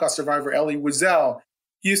and Holocaust survivor Elie Wiesel.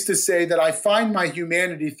 He used to say that I find my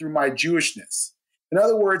humanity through my Jewishness. In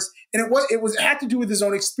other words, and it had to do with his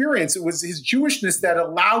own experience. It was his Jewishness that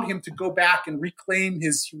allowed him to go back and reclaim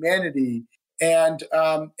his humanity. And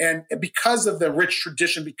because of the rich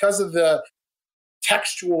tradition, because of the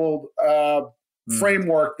textual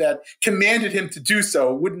framework that commanded him to do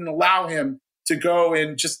so, wouldn't allow him to go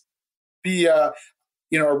and just be a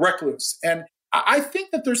recluse. And I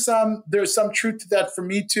think that there's some truth to that for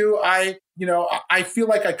me too. I feel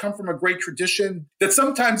like I come from a great tradition that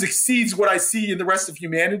sometimes exceeds what I see in the rest of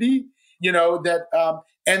humanity. In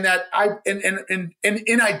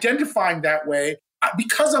identifying that way,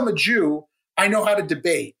 because I'm a Jew, I know how to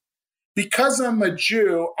debate. Because I'm a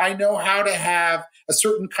Jew, I know how to have a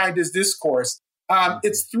certain kind of discourse.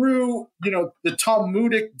 It's through the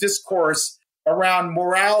Talmudic discourse around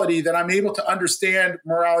morality that I'm able to understand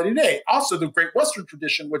morality today. Also, the great Western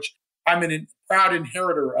tradition, which I'm a proud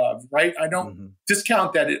inheritor of, right? I don't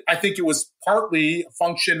discount that. I think it was partly a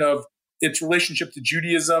function of its relationship to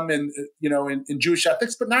Judaism and Jewish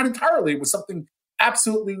ethics, but not entirely. It was something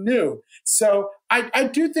absolutely new. So I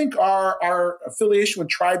do think our affiliation with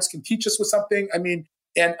tribes can teach us with something. I mean,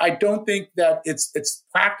 and I don't think that it's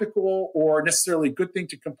practical or necessarily a good thing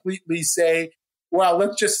to completely say, well,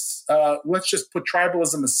 let's just put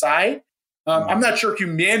tribalism aside. I'm not sure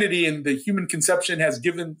humanity and the human conception has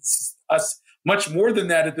given us much more than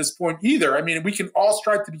that at this point either. I mean, we can all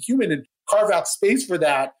strive to be human and carve out space for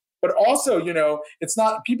that. But also, it's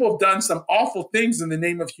not, people have done some awful things in the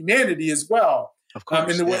name of humanity as well. Of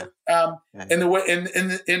course,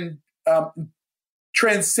 in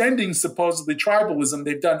transcending supposedly tribalism,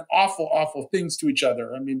 they've done awful, awful things to each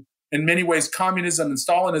other. I mean, in many ways, communism and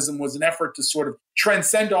Stalinism was an effort to sort of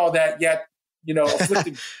transcend all that, yet,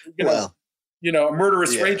 afflicting, a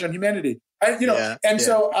murderous rage on humanity.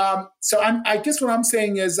 So I guess what I'm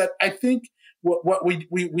saying is that I think what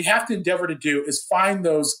we have to endeavor to do is find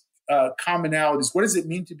those commonalities. What does it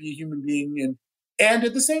mean to be a human being? And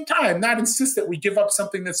at the same time, not insist that we give up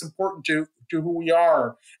something that's important to who we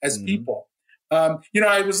are as people.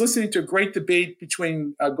 I was listening to a great debate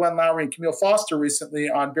between Glenn Lowry and Camille Foster recently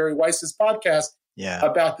on Barry Weiss's podcast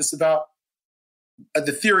about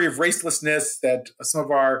the theory of racelessness that some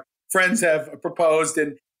of our friends have proposed.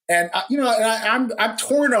 I'm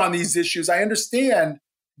torn on these issues. I understand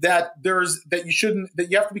that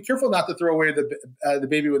you have to be careful not to throw away the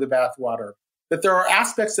baby with the bathwater, that there are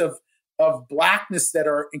aspects of Blackness that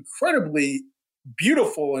are incredibly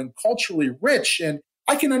beautiful and culturally rich. And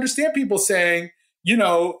I can understand people saying,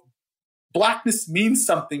 Blackness means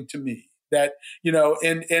something to me, that,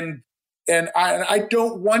 and I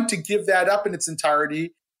don't want to give that up in its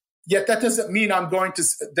entirety. Yet that doesn't mean I'm going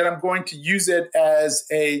to use it as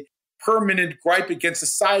a permanent gripe against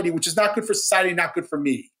society, which is not good for society, not good for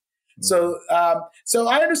me. So I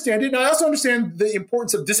understand it. And I also understand the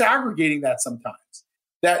importance of disaggregating that sometimes.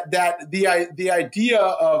 That the idea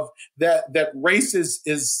of that race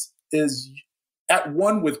is at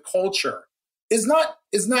one with culture is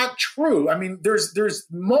not true. I mean, there's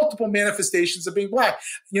multiple manifestations of being Black.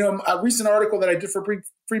 A recent article that I did for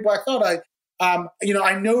Free Black Thought,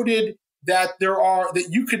 I noted that that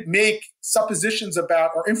you could make suppositions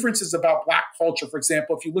about or inferences about Black culture. For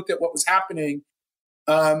example, if you looked at what was happening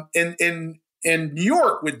in New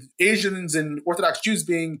York with Asians and Orthodox Jews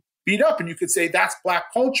being beat up, and you could say that's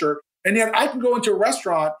Black culture. And yet I can go into a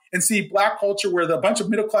restaurant and see Black culture where a bunch of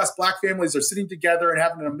middle-class Black families are sitting together and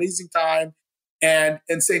having an amazing time and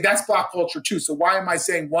saying that's Black culture too. So why am I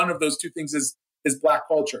saying one of those two things is Black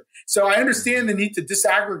culture? So I understand the need to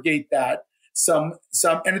disaggregate that some,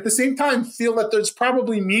 and at the same time feel that there's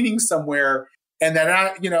probably meaning somewhere, and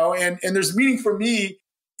that and there's meaning for me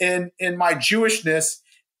in my Jewishness,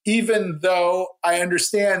 even though I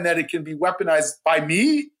understand that it can be weaponized by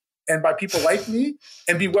me and by people like me,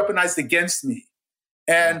 and be weaponized against me.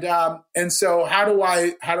 And so how do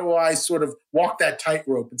I sort of walk that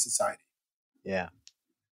tightrope in society? Yeah.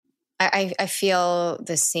 I feel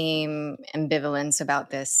the same ambivalence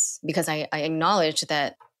about this, because I acknowledge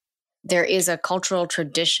that there is a cultural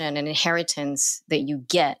tradition and inheritance that you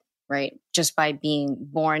get, right, just by being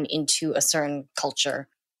born into a certain culture.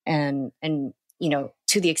 And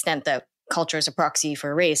to the extent that culture is a proxy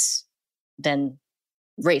for race, then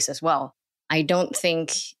race as well. I don't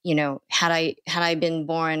think, had I been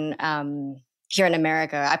born here in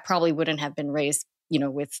America, I probably wouldn't have been raised,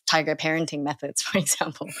 with tiger parenting methods, for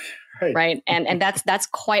example. Right. And that's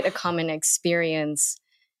quite a common experience.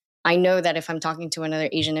 I know that if I'm talking to another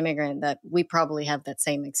Asian immigrant, that we probably have that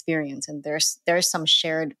same experience, and there's some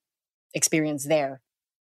shared experience there.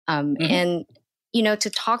 And, to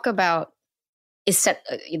talk about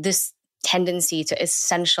this tendency to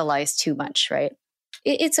essentialize too much, right?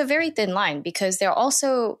 It's a very thin line, because they're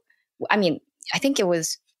also, I think it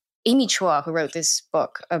was Amy Chua who wrote this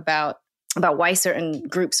book about why certain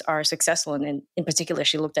groups are successful. And in particular,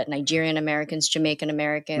 she looked at Nigerian Americans, Jamaican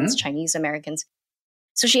Americans, Chinese Americans.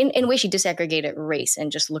 So she, in a way, she disaggregated race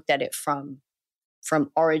and just looked at it from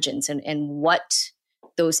origins and what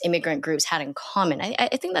those immigrant groups had in common.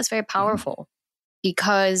 I think that's very powerful,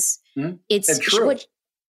 because it's true.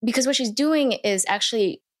 Because what she's doing is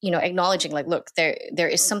actually, acknowledging, like, look, there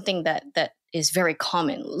is something that is very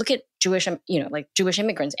common. Look at Jewish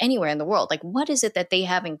immigrants anywhere in the world. Like, what is it that they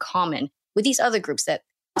have in common with these other groups that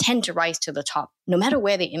tend to rise to the top, no matter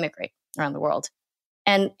where they immigrate around the world?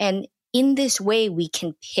 And in this way, we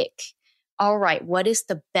can pick, all right, what is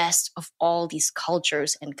the best of all these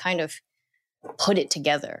cultures, and kind of put it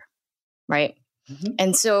together, right?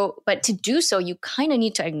 And so, but to do so, you kind of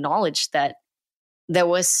need to acknowledge that there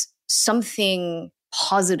was something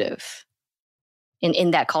positive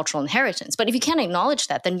in that cultural inheritance. But if you can't acknowledge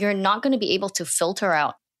that, then you're not going to be able to filter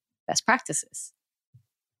out best practices.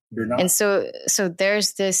 You're not. And so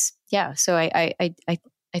there's this, so I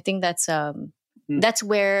think that's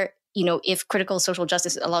where, if critical social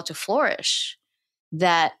justice is allowed to flourish,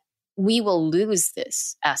 that we will lose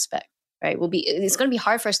this aspect, right? It's going to be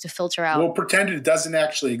hard for us to filter out. We'll pretend it doesn't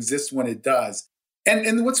actually exist when it does.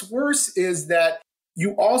 And what's worse is that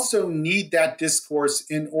you also need that discourse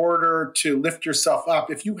in order to lift yourself up.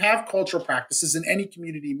 If you have cultural practices, in any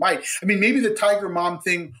community might. Maybe the tiger mom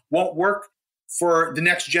thing won't work for the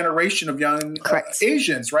next generation of young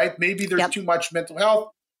Asians, right? Maybe there's too much mental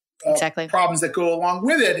health problems that go along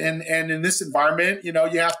with it. And in this environment, you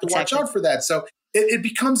have to watch out for that. So it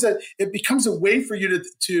becomes a way for you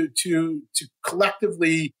to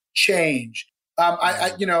collectively change.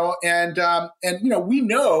 We know,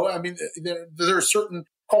 there are certain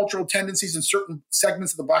cultural tendencies in certain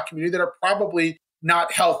segments of the Black community that are probably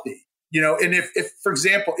not healthy, and if, for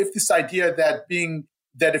example, if this idea that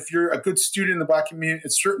if you're a good student in the Black community,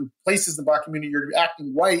 at certain places in the Black community, you're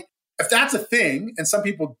acting white, if that's a thing, and some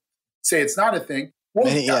people say it's not a thing. Well,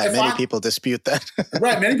 many people dispute that.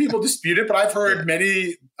 Right. Many people dispute it, but I've heard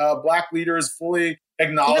many Black leaders fully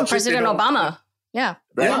acknowledge even President Obama. Yeah,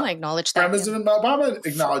 Obama acknowledged that. President Obama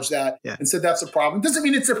acknowledged that and said that's a problem. Doesn't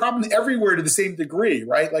mean it's a problem everywhere to the same degree,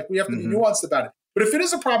 right? Like, we have to be nuanced about it. But if it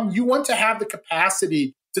is a problem, you want to have the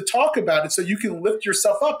capacity to talk about it, so you can lift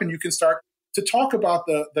yourself up and you can start to talk about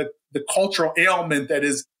the cultural ailment that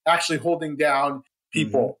is actually holding down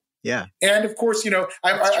people. Yeah. And of course,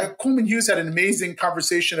 Coleman Hughes had an amazing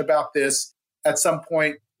conversation about this at some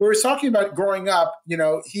point, where he was talking about growing up.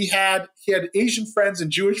 He had Asian friends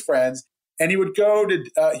and Jewish friends, and he would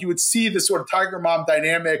he would see the sort of tiger mom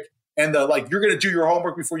dynamic and the, like, you're going to do your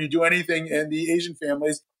homework before you do anything in the Asian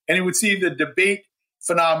families. And he would see the debate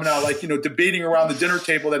phenomena, like, debating around the dinner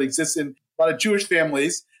table that exists in a lot of Jewish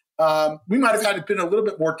families. We might have been a little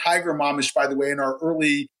bit more tiger momish, by the way, in our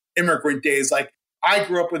early immigrant days. Like, I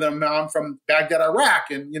grew up with a mom from Baghdad,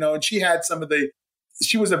 Iraq, and and she had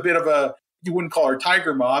she was a bit of a, you wouldn't call her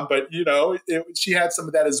tiger mom, but she had some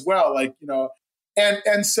of that as well,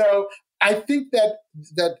 and so I think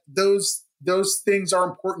that those things are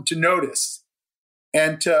important to notice,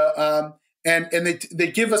 and to and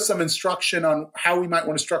they give us some instruction on how we might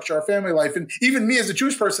want to structure our family life. And even me as a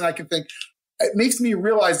Jewish person, I can think, it makes me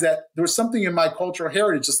realize that there was something in my cultural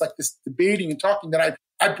heritage, just like this debating and talking, that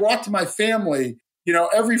I brought to my family,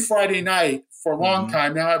 every Friday night for a long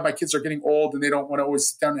time. Now my kids are getting old and they don't want to always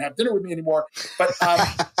sit down and have dinner with me anymore. But,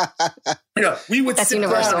 we would sit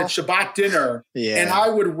down at Shabbat dinner and I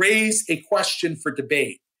would raise a question for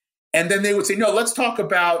debate. And then they would say, no, let's talk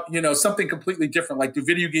about, something completely different. Like, do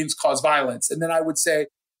video games cause violence? And then I would say,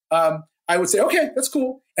 okay, that's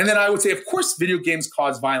cool. And then I would say, of course, video games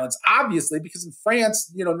cause violence, obviously, because in France,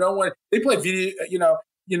 no one, they play video,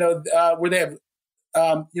 where they have,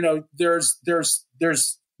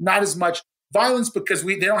 there's not as much violence because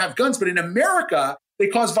they don't have guns. But in America, they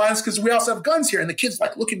cause violence because we also have guns here. And the kids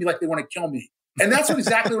look at me like they want to kill me. And that's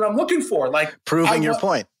exactly what I'm looking for. Like, proving your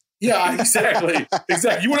point. Yeah, exactly.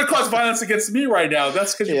 Exactly. You want to cause violence against me right now.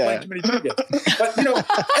 That's because you're playing too many video games. But,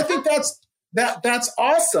 I think that's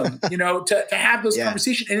awesome, to have those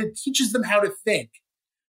conversations, and it teaches them how to think.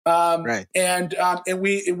 Right. And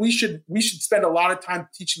we should spend a lot of time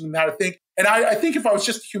teaching them how to think. And I think if I was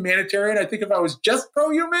just humanitarian, I think if I was just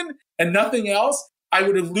pro-human and nothing else, I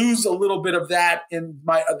would lose a little bit of that in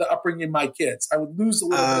the upbringing of my kids. I would lose a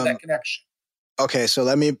little bit of that connection. Okay. So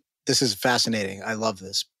this is fascinating. I love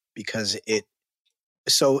this because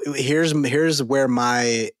here's where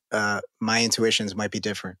my intuitions might be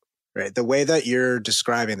different. Right. The way that you're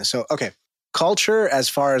describing this. So, okay. Culture, as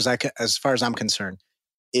far as I'm concerned,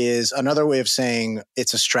 is another way of saying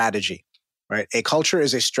it's a strategy, right? A culture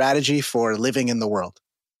is a strategy for living in the world.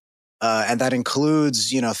 And that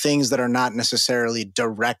includes, things that are not necessarily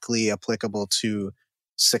directly applicable to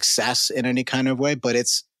success in any kind of way, but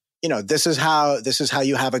it's, this is how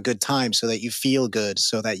you have a good time so that you feel good,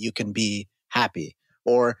 so that you can be happy,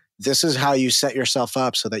 or this is how you set yourself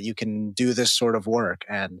up so that you can do this sort of work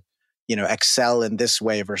and, excel in this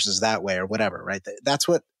way versus that way or whatever, right? That's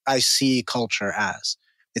what I see culture as.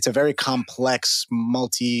 It's a very complex,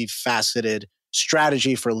 multifaceted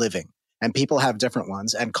strategy for living. And people have different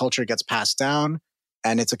ones, and culture gets passed down,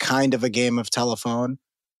 and it's a kind of a game of telephone.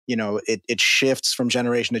 It shifts from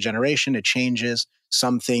generation to generation. It changes.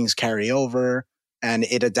 Some things carry over, and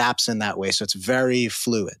it adapts in that way. So it's very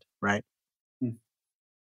fluid, right? Mm.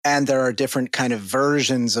 And there are different kind of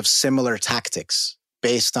versions of similar tactics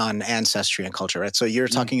based on ancestry and culture, right? So you're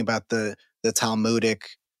talking about the Talmudic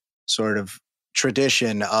sort of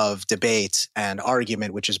tradition of debate and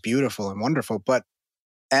argument, which is beautiful and wonderful, but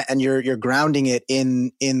and you're grounding it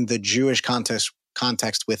in the Jewish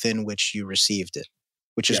context within which you received it,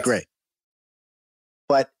 which is great.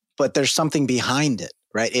 But there's something behind it,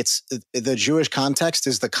 right? It's the Jewish context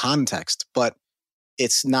is the context, but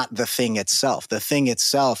it's not the thing itself. The thing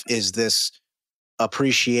itself is this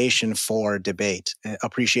appreciation for debate,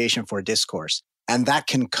 appreciation for discourse. And that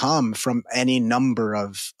can come from any number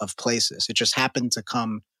of places. It just happened to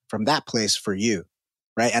come from that place for you,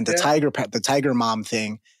 right? And the tiger mom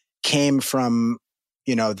thing came from,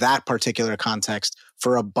 that particular context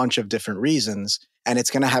for a bunch of different reasons. And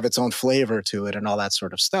it's going to have its own flavor to it and all that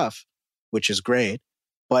sort of stuff, which is great.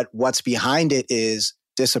 But what's behind it is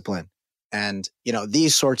discipline and,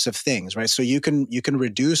 these sorts of things, right? So you can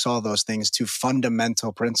reduce all those things to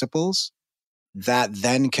fundamental principles that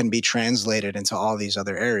then can be translated into all these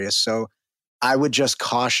other areas. So I would just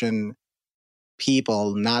caution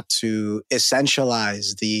people not to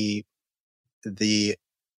essentialize the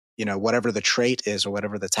whatever the trait is or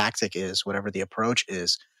whatever the tactic is, whatever the approach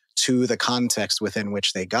is, to the context within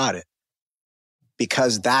which they got it.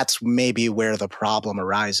 Because that's maybe where the problem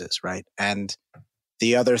arises, right? And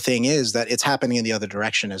the other thing is that it's happening in the other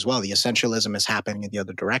direction as well. The essentialism is happening in the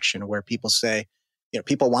other direction where people say,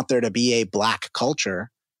 people want there to be a Black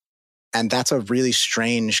culture. And that's a really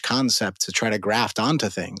strange concept to try to graft onto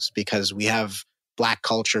things because we have Black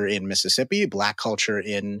culture in Mississippi, Black culture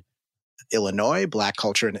in Illinois, Black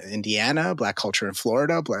culture in Indiana, Black culture in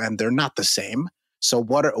Florida, and they're not the same. So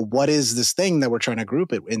what is this thing that we're trying to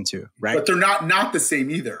group it into, right? But they're not the same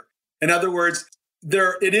either. In other words, you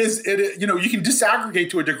can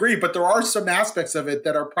disaggregate to a degree, but there are some aspects of it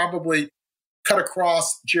that are probably cut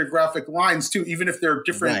across geographic lines too, even if they're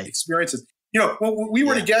different experiences. When we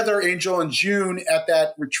were together, Angel, in June at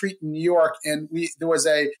that retreat in New York, and there was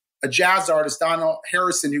a jazz artist, Donald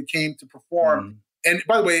Harrison, who came to perform. And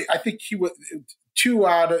by the way, I think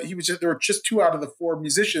there were just 2 out of the 4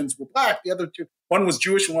 musicians were black. The other 2, one was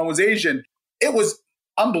Jewish and one was Asian. It was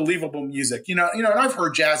unbelievable music, and I've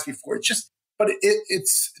heard jazz before.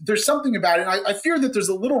 There's something about it. I fear that there's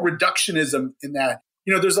a little reductionism in that.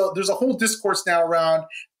 There's a whole discourse now around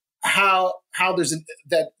how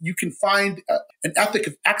that you can find an ethic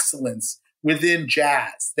of excellence within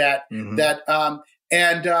jazz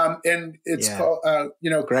and it's called,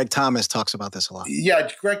 Greg Thomas talks about this a lot. Yeah,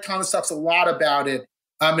 Greg Thomas talks a lot about it.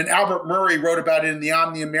 And Albert Murray wrote about it in the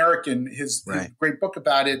Omni-American, his great book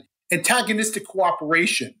about it. Antagonistic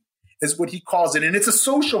cooperation is what he calls it. And it's a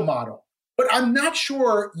social model. But I'm not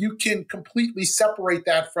sure you can completely separate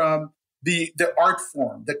that from the art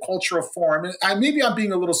form, the cultural form. And maybe I'm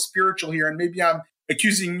being a little spiritual here, and maybe I'm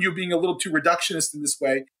accusing you of being a little too reductionist in this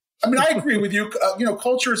way. I mean, I agree with you.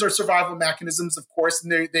 Cultures are survival mechanisms, of course,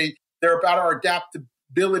 and they're about our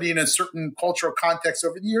adaptability in a certain cultural context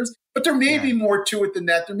over the years. But there may be more to it than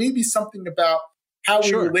that. There may be something about how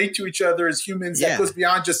we relate to each other as humans that goes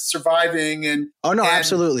beyond just surviving.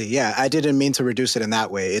 Absolutely. Yeah, I didn't mean to reduce it in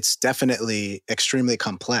that way. It's definitely extremely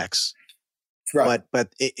complex. Right.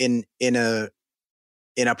 But in a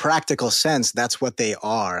practical sense, that's what they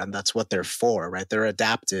are, and that's what they're for, right? They're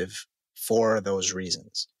adaptive for those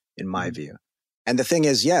reasons, in my view. And the thing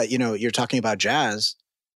is, you're talking about jazz,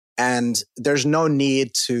 and there's no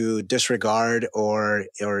need to disregard or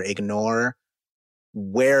ignore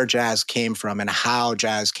where jazz came from and how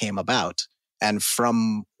jazz came about and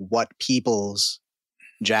from what peoples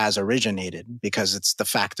jazz originated, because it's the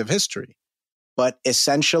fact of history. But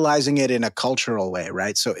essentializing it in a cultural way,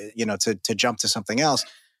 right? So, to jump to something else,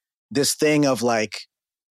 this thing of like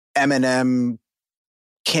Eminem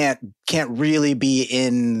can't really be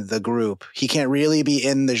in the group. He can't really be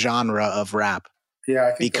in the genre of rap. Yeah,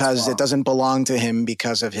 I think because it doesn't belong to him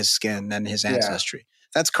because of his skin and his ancestry.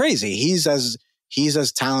 That's crazy. He's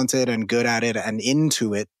as talented and good at it and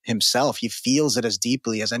into it himself. He feels it as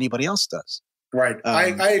deeply as anybody else does. Right.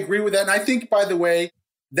 I agree with that. And I think, by the way,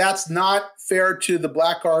 that's not fair to the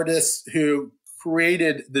black artists who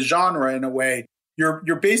created the genre in a way.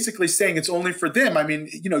 You're basically saying it's only for them. I mean,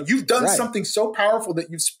 you've done something so powerful that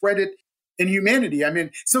you've spread it in humanity. I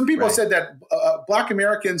mean, some people have said that Black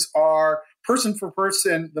Americans are, person for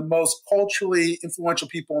person, the most culturally influential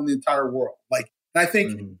people in the entire world. And I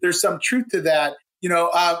think there's some truth to that.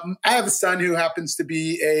 I have a son who happens to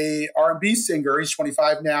be a R&B singer. He's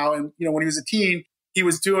 25 now. And, when he was a teen, he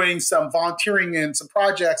was doing some volunteering in some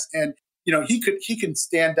projects, and, he can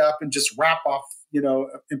stand up and just rap off,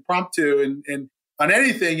 impromptu and on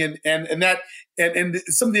anything. And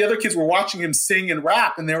some of the other kids were watching him sing and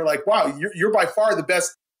rap, and they were like, wow, you're by far the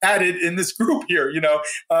best at it in this group here,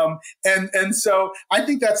 and so I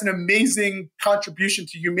think that's an amazing contribution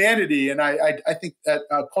to humanity. And I think that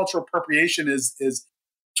cultural appropriation is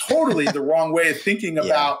totally the wrong way of thinking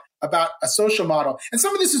about a social model. And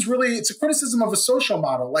some of this is really, it's a criticism of a social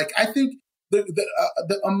model. I think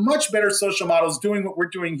a much better social model is doing what we're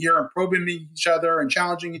doing here and probing each other and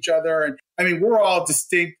challenging each other. And I mean, we're all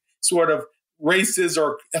distinct sort of races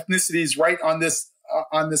or ethnicities right on this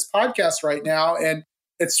podcast right now. And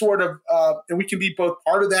it's sort of, and we can be both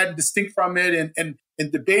part of that and distinct from it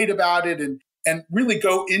and debate about it and really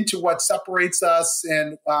go into what separates us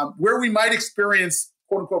and where we might experience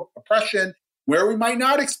quote unquote oppression, where we might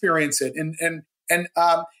not experience it. And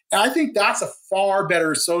I think that's a far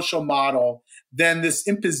better social model than this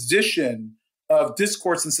imposition of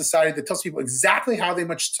discourse in society that tells people exactly how they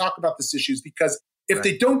must talk about these issues, because if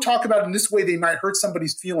they don't talk about it in this way, they might hurt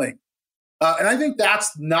somebody's feeling. And I think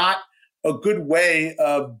that's not a good way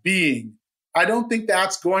of being. I don't think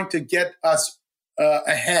that's going to get us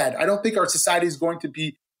ahead. I don't think our society is going to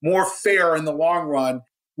be more fair in the long run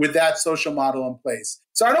with that social model in place.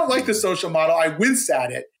 So I don't like the social model. I wince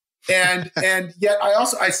at it. And yet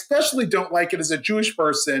I especially don't like it as a Jewish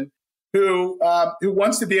person who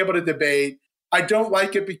wants to be able to debate. I don't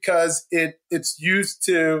like it because it's used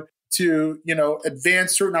to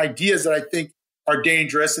advance certain ideas that I think are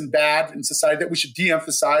dangerous and bad in society that we should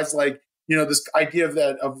de-emphasize, like this idea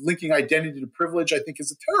of linking identity to privilege. I think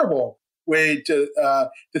is a terrible way to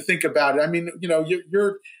think about it. I mean,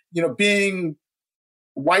 you're being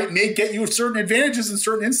white may get you certain advantages in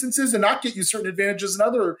certain instances and not get you certain advantages in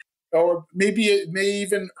other, or maybe it may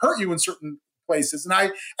even hurt you in certain places. And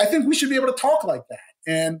I think we should be able to talk like that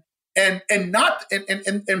and not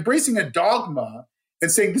embracing a dogma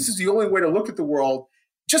and saying this is the only way to look at the world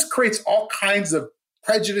just creates all kinds of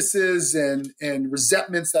prejudices and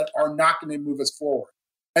resentments that are not going to move us forward.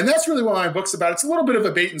 And that's really what my book's about. It's a little bit of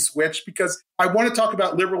a bait and switch because I want to talk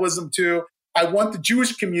about liberalism too. I want the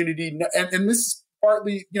Jewish community, and this is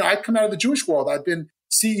partly, I'd come out of the Jewish world. I've been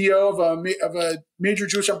CEO of a major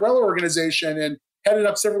Jewish umbrella organization and headed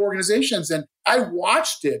up several organizations. And I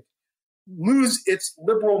watched it lose its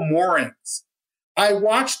liberal moorings. I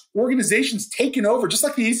watched organizations taken over, just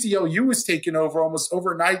like the ACLU was taken over almost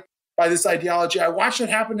overnight by this ideology. I watched it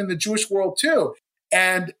happen in the Jewish world too.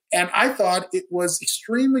 And I thought it was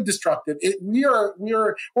extremely destructive. We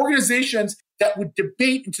are organizations that would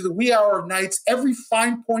debate into the wee hour of nights, every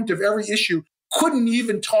fine point of every issue, couldn't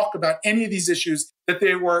even talk about any of these issues that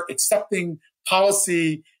they were accepting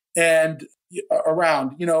policy and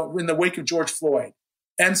around, in the wake of George Floyd.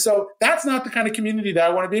 And so that's not the kind of community that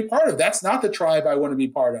I want to be a part of. That's not the tribe I want to be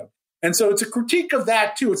part of. And so it's a critique of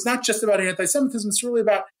that too. It's not just about anti-Semitism. It's really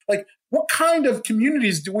about what kind of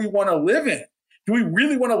communities do we want to live in? Do we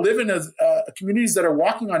really want to live in communities that are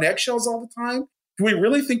walking on eggshells all the time? Do we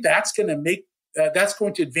really think that's going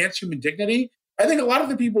to advance human dignity? I think a lot of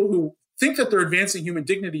the people who think that they're advancing human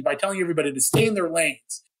dignity by telling everybody to stay in their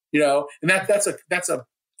lanes, and that's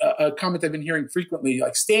a comment I've been hearing frequently,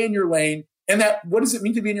 like stay in your lane. And that, what does it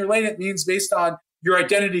mean to be in your lane? It means based on your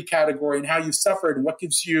identity category and how you suffered and what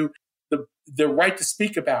gives you the right to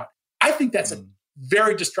speak about. I think that's a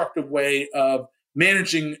very destructive way of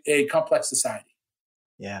managing a complex society.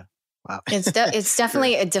 Yeah. Wow. It's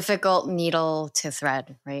definitely a difficult needle to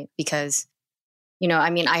thread, right? Because,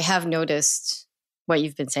 I have noticed what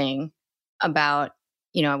you've been saying about,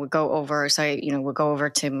 we'll go over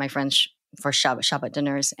to my friends for Shabbat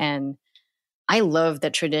dinners. And I love the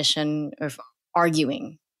tradition of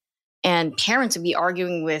arguing, and parents would be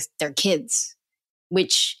arguing with their kids,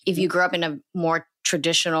 which if you grew up in a more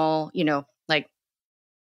traditional,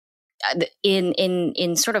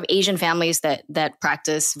 in sort of Asian families that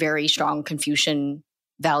practice very strong Confucian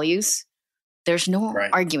values, there's no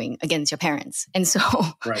arguing against your parents. And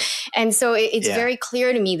so, it's very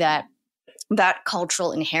clear to me that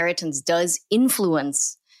cultural inheritance does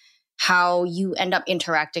influence how you end up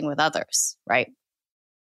interacting with others, right?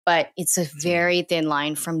 But it's a very thin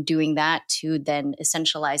line from doing that to then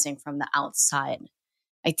essentializing from the outside.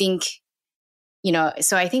 I think,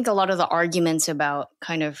 so I think a lot of the arguments about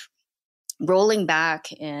kind of rolling back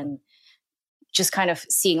and just kind of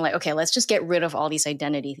seeing okay, let's just get rid of all these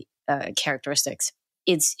identity characteristics.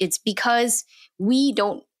 It's because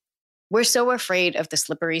we're so afraid of the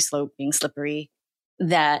slippery slope being slippery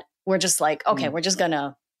that we're just okay, we're just going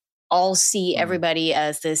to all see everybody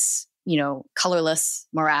as this, colorless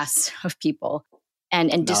morass of people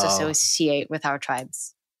and disassociate with our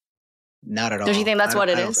tribes. Not at all. Don't you think that's what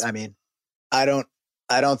it is? I mean, I don't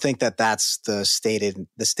think that that's the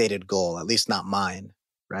stated goal, at least not mine,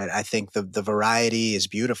 right? I think the variety is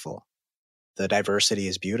beautiful. The diversity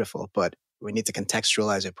is beautiful, but we need to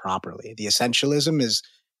contextualize it properly. The essentialism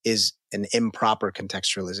is an improper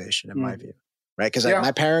contextualization in my view, right? Because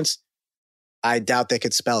my parents, I doubt they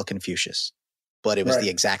could spell Confucius, but it was the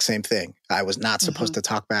exact same thing. I was not supposed to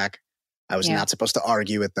talk back. I was not supposed to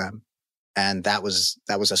argue with them. And that was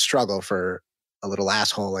a struggle for a little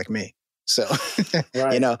asshole like me. So,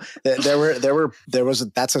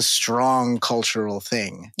 that's a strong cultural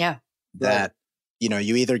thing. Yeah. That,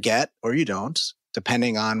 you either get or you don't,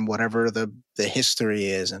 depending on whatever the history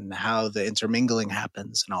is and how the intermingling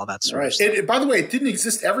happens and all that sort of stuff. By the way, it didn't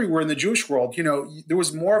exist everywhere in the Jewish world. There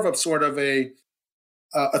was more of a sort of a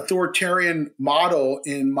authoritarian model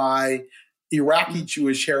in my Iraqi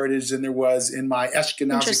Jewish heritage than there was in my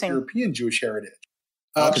Ashkenazic European Jewish heritage.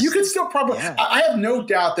 You could still probably, I have no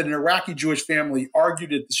doubt that an Iraqi Jewish family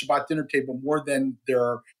argued at the Shabbat dinner table more than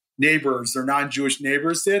their neighbors, their non-Jewish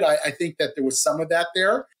neighbors did. I think that there was some of that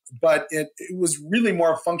there, but it was really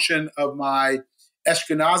more a function of my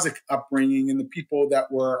Ashkenazic upbringing and the people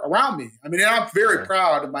that were around me. I mean, I'm very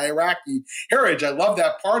proud of my Iraqi heritage. I love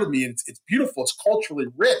that part of me. It's beautiful. It's culturally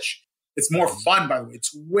rich. It's more fun, by the way.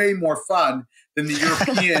 It's way more fun than the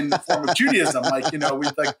European form of Judaism.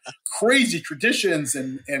 With crazy traditions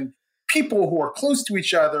and people who are close to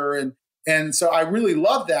each other. And so I really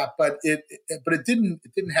love that, but it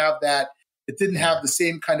didn't have that. It didn't have the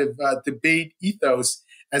same kind of debate ethos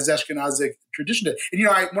as Ashkenazic tradition did. And,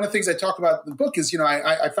 one of the things I talk about in the book is,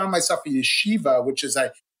 I found myself in yeshiva, which is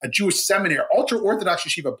a Jewish seminary, ultra-Orthodox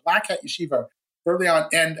yeshiva, black hat yeshiva early on.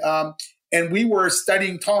 And we were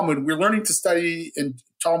studying Talmud. We were learning to study in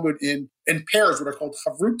Talmud in pairs, what are called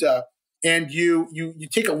chavruta. And you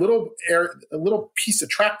take a little piece of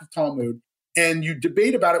tract of Talmud and you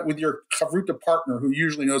debate about it with your chavruta partner, who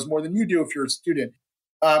usually knows more than you do if you're a student.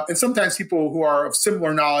 And sometimes people who are of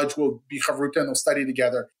similar knowledge will be chavruta and they'll study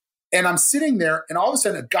together. And I'm sitting there, and all of a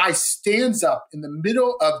sudden, a guy stands up in the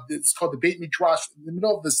middle of this, it's called the Beit Midrash, in the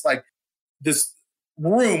middle of this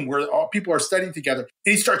room where all people are studying together.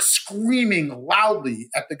 And he starts screaming loudly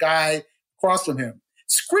at the guy across from him,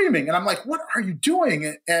 screaming. And I'm like, what are you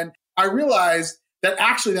doing? And I realized that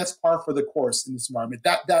actually that's par for the course in this environment.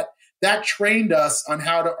 That trained us on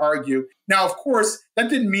how to argue. Now, of course, that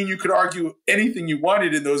didn't mean you could argue anything you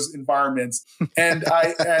wanted in those environments. And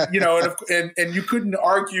and you couldn't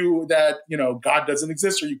argue that, God doesn't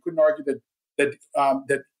exist, or you couldn't argue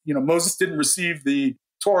that Moses didn't receive the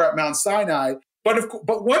Torah at Mount Sinai. But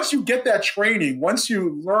once you get that training, once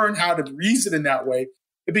you learn how to reason in that way,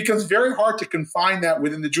 it becomes very hard to confine that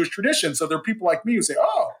within the Jewish tradition. So there are people like me who say,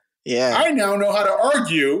 "Oh, yeah, I now know how to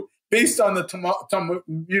argue based on the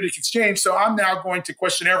Talmudic exchange. So I'm now going to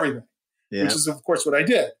question everything," which is, of course, what I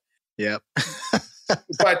did. Yep.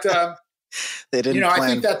 But they didn't plan I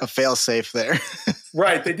think that a fail-safe there.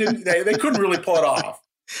 Right. They didn't. They couldn't really pull it off.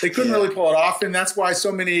 They couldn't really pull it off, and that's why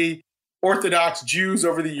so many Orthodox Jews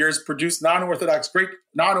over the years produced great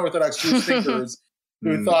non-Orthodox Jewish thinkers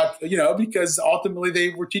who thought, because ultimately they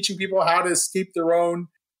were teaching people how to escape their own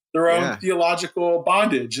theological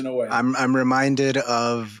bondage in a way. I'm reminded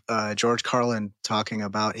of George Carlin talking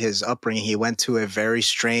about his upbringing. He went to a very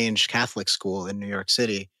strange Catholic school in New York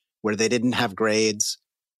City where they didn't have grades,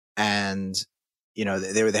 and they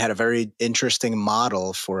had a very interesting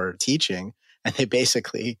model for teaching, and they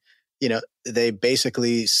basically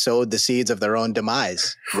sowed the seeds of their own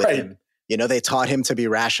demise with him. They taught him to be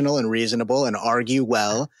rational and reasonable and argue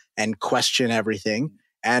well and question everything.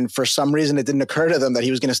 And for some reason, it didn't occur to them that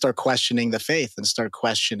he was going to start questioning the faith and start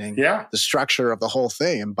questioning the structure of the whole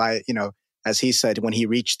thing. And by, as he said, when he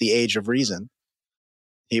reached the age of reason,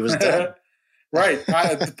 he was dead. Right.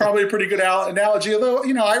 Probably a pretty good analogy. Although,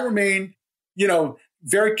 I remain,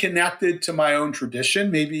 very connected to my own tradition,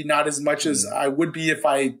 maybe not as much as I would be if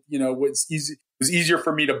I, was easier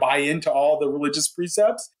for me to buy into all the religious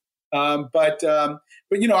precepts. But the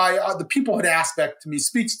peoplehood aspect to me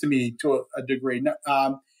speaks to me to a degree.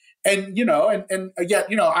 And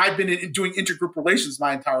again, I've been doing intergroup relations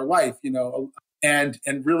my entire life, and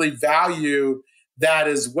really value that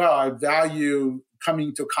as well. I value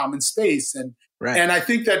coming to a common space. And I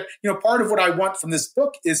think that, part of what I want from this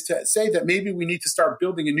book is to say that maybe we need to start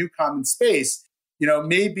building a new common space.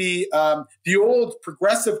 Maybe the old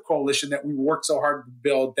progressive coalition that we worked so hard to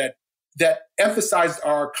build that emphasized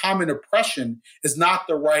our common oppression is not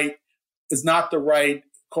the right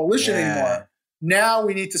coalition anymore. Now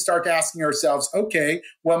we need to start asking ourselves, okay,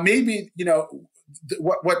 well, maybe,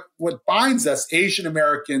 what binds us, Asian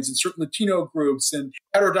Americans and certain Latino groups and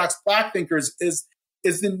heterodox Black thinkers is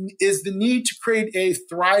the need to create a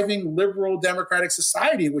thriving liberal democratic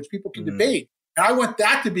society in which people can debate. And I want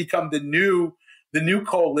that to become the new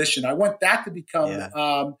coalition. I want that to become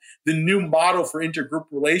the new model for intergroup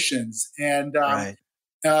relations. And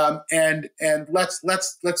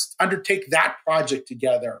let's undertake that project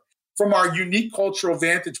together from our unique cultural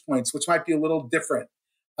vantage points, which might be a little different.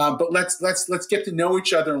 But let's get to know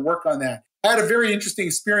each other and work on that. I had a very interesting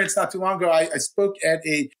experience not too long ago. I spoke at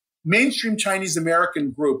a mainstream Chinese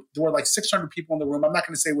American group. There were like 600 people in the room. I'm not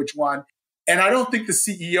going to say which one. And I don't think the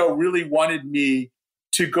CEO really wanted me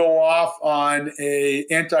to go off on a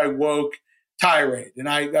anti-woke tirade. And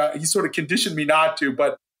he sort of conditioned me not to,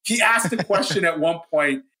 but he asked a question at one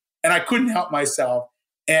point and I couldn't help myself.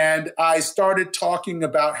 And I started talking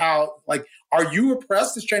about how, are you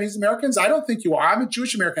oppressed as Chinese Americans? I don't think you are. I'm a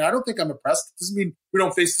Jewish American. I don't think I'm oppressed. It doesn't mean we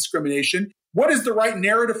don't face discrimination. What is the right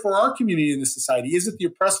narrative for our community in this society? Is it the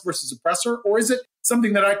oppressed versus oppressor, or is it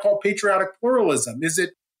something that I call patriotic pluralism? Is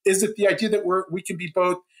it the idea that we can be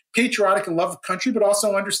both patriotic and love the country, but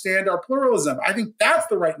also understand our pluralism? I think that's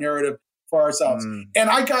the right narrative for ourselves. And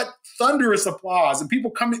I got thunderous applause and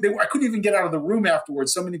people coming. I couldn't even get out of the room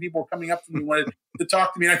afterwards. So many people were coming up to me, wanted to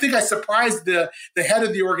talk to me. And I think I surprised the head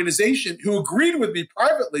of the organization, who agreed with me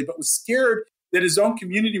privately, but was scared that his own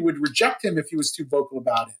community would reject him if he was too vocal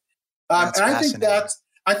about it. And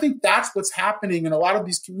I think that's what's happening in a lot of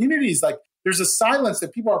these communities. Like, there's a silence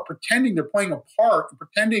that people are pretending they're playing a part and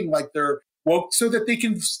pretending like they're woke so that they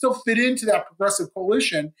can still fit into that progressive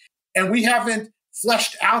coalition. And we haven't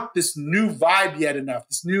fleshed out this new vibe yet enough,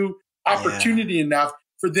 this new opportunity enough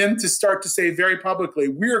for them to start to say very publicly,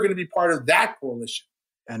 we are going to be part of that coalition.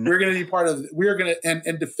 And we're going to be part of, we're going to,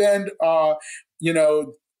 and defend, what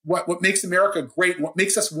makes America great, what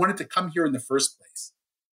makes us want it to come here in the first place.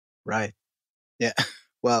 Right. Yeah.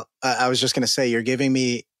 Well, I was just going to say, you're giving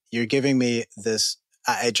me this,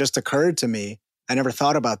 it just occurred to me. I never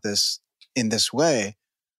thought about this in this way,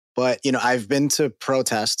 but, I've been to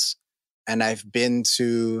protests and I've been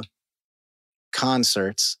to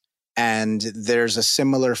concerts, and there's a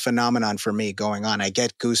similar phenomenon for me going on. I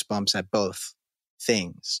get goosebumps at both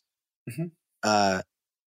things. Mm-hmm.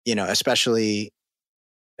 Especially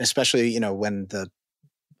when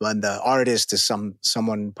the artist is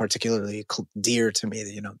someone particularly dear to me,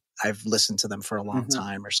 that I've listened to them for a long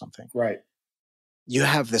time or something. Right. You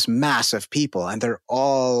have this mass of people, and they're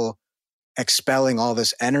all expelling all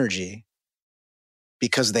this energy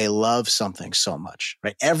because they love something so much,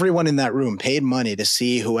 right? Everyone in that room paid money to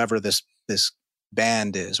see whoever this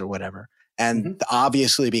band is or whatever, and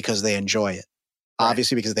obviously because they enjoy it,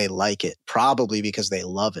 obviously because they like it, probably because they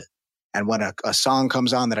love it. And when a song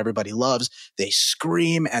comes on that everybody loves, they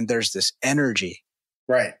scream, and there's this energy.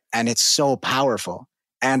 Right. And it's so powerful.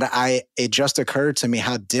 And it just occurred to me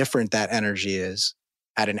how different that energy is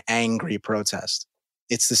at an angry protest.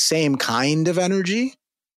 It's the same kind of energy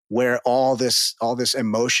where all this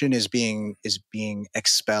emotion is being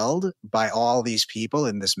expelled by all these people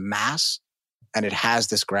in this mass, and it has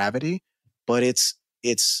this gravity, but it's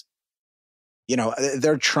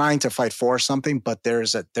they're trying to fight for something, but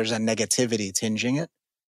there's a negativity tinging it,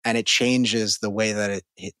 and it changes the way that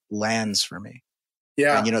it lands for me.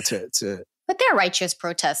 Yeah. And but there are righteous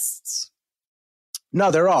protests.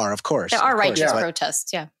 No, there are, of course. There are righteous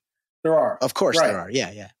protests, yeah. There are. Of course there are.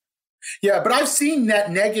 Yeah, yeah. Yeah, but I've seen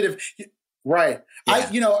that negative. Right.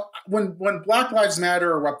 Yeah. When Black Lives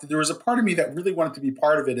Matter erupted, there was a part of me that really wanted to be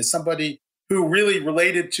part of it. As somebody who really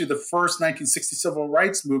related to the first 1960 civil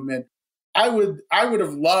rights movement, I would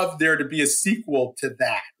have loved there to be a sequel to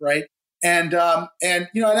that, right? And I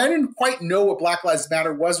didn't quite know what Black Lives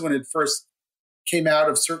Matter was when it first came out,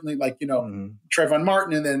 of certainly Trayvon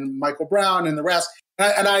Martin and then Michael Brown and the rest.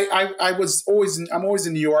 I'm always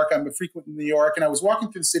in New York. I'm a frequent in New York, and I was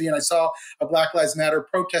walking through the city and I saw a Black Lives Matter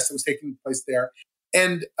protest that was taking place there.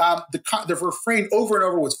 And the refrain over and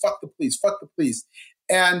over was "fuck the police, fuck the police."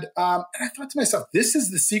 And I thought to myself, this is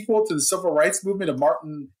the sequel to the civil rights movement of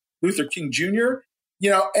Martin Luther King Jr.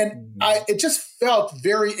 It just felt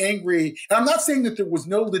very angry. And I'm not saying that there was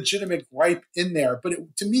no legitimate gripe in there, but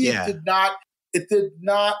to me, it did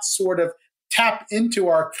not sort of tap into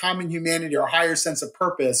our common humanity, our higher sense of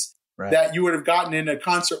purpose that you would have gotten in a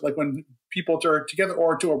concert, like when people are together,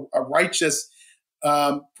 or to a righteous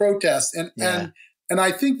protest. And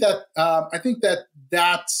I think that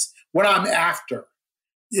that's what I'm after,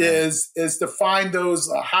 is to find those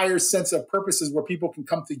higher sense of purposes where people can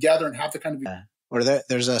come together and have the kind of. Or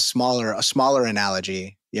there's a smaller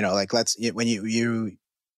analogy, like when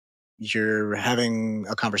you're having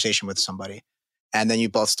a conversation with somebody, and then you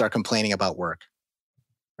both start complaining about work,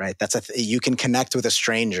 right? You can connect with a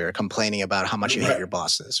stranger complaining about how much you hate your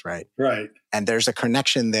bosses, right? Right. And there's a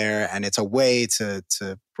connection there, and it's a way to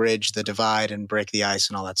bridge the divide and break the ice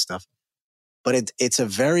and all that stuff. But it's a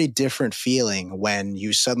very different feeling when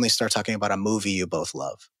you suddenly start talking about a movie you both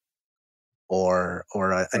love, or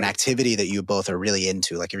an activity that you both are really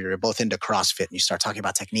into. Like if you're both into CrossFit and you start talking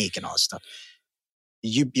about technique and all this stuff.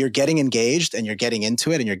 You're getting engaged and you're getting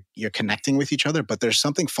into it and you're connecting with each other, but there's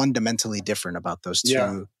something fundamentally different about those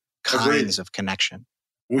two kinds of connection.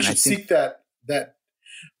 We should seek that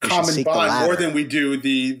common bond more than we do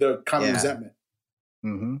the common resentment.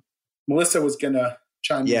 Mm-hmm. Melissa was going to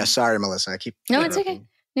chime in. Yeah, sorry, Melissa. No, it's okay.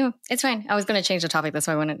 No, it's fine. I was going to change the topic. That's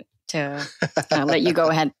why I wanted to let you go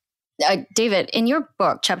ahead. David, in your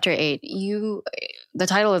book, Chapter 8, the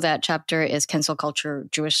title of that chapter is Cancel Culture,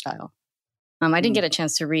 Jewish Style. I didn't get a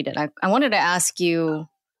chance to read it. I wanted to ask you,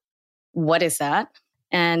 what is that?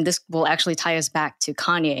 And this will actually tie us back to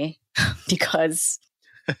Kanye, because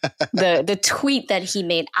the tweet that he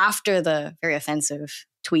made after the very offensive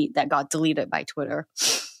tweet that got deleted by Twitter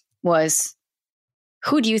was,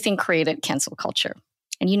 "Who do you think created cancel culture?"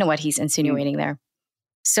 And you know what he's insinuating there.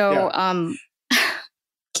 So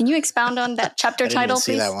can you expound on that chapter title,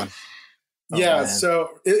 please? I didn't see that one. Yeah,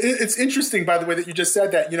 so it's interesting, by the way, that you just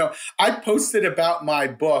said that. I posted about my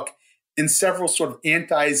book in several sort of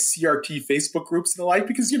anti-CRT Facebook groups and the like,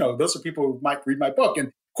 because, those are people who might read my book. And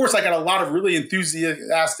of course, I got a lot of really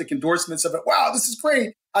enthusiastic endorsements of it. Wow, this is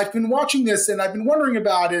great. I've been watching this and I've been wondering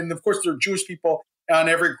about it. And of course, there are Jewish people on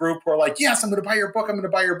every group who are like, yes, I'm going to buy your book. I'm going to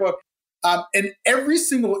buy your book. And every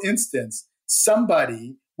single instance,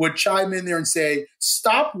 somebody would chime in there and say,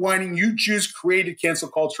 stop whining. You Jews created cancel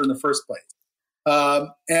culture in the first place.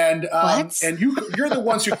 And you're the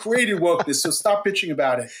ones who created wokeness, so stop bitching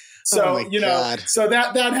about it. So so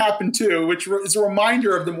that happened too, which is a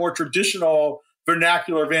reminder of the more traditional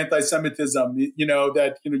vernacular of anti-Semitism.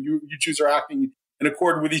 That you Jews are acting in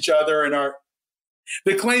accord with each other, and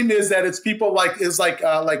the claim is that it's people like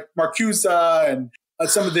Marcuse and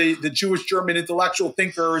some of the Jewish German intellectual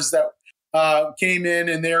thinkers that came in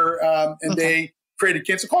and they created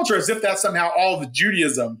cancel culture, as if that's somehow all the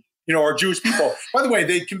Judaism. or Jewish people. By the way,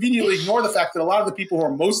 they conveniently ignore the fact that a lot of the people who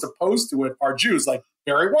are most opposed to it are Jews, like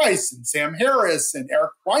Barry Weiss and Sam Harris and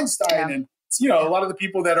Eric Weinstein and a lot of the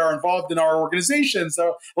people that are involved in our organization.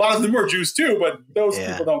 So a lot of them are Jews too, but those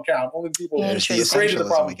people don't count. Only the people who created the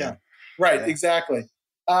problem count. Right, exactly.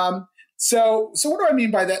 So what do I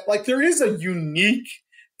mean by that? Like, there is a unique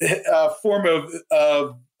form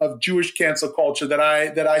of Jewish cancel culture that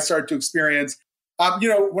I started to experience.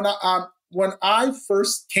 When I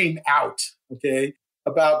first came out,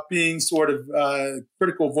 about being sort of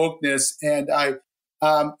critical wokeness, and I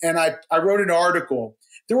wrote an article.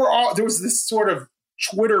 There was this sort of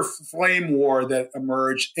Twitter flame war that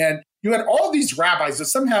emerged, and you had all these rabbis. So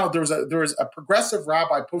somehow there was a progressive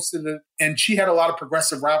rabbi posted it, and she had a lot of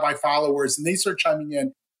progressive rabbi followers, and they started chiming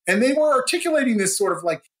in, and they were articulating this sort of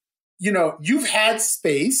like, you've had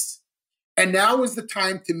space, and now is the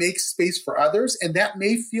time to make space for others, and that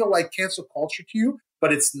may feel like cancel culture to you,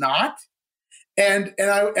 but it's not. And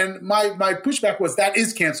my pushback was, that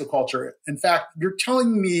is cancel culture. In fact, you're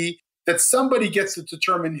telling me that somebody gets to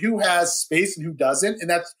determine who has space and who doesn't, and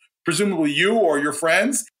that's presumably you or your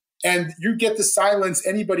friends, and you get to silence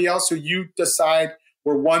anybody else who you decide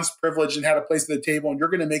were once privileged and had a place at the table, and you're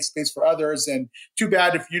going to make space for others. And too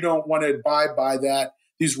bad if you don't want to abide by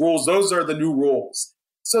these rules. Those are the new rules.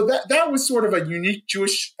 So that was sort of a unique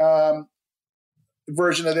Jewish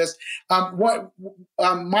version of this.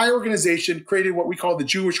 My organization created what we call the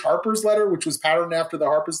Jewish Harper's Letter, which was patterned after the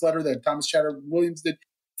Harper's Letter that Thomas Chatterton Williams did,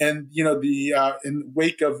 and in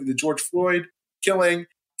wake of the George Floyd killing.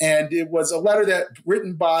 And it was a letter that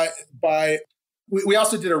written by we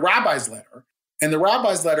also did a rabbi's letter, and the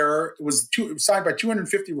rabbi's letter was signed by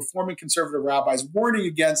 250 reforming conservative rabbis, warning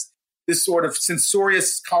against this sort of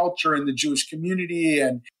censorious culture in the Jewish community,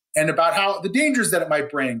 and about how the dangers that it might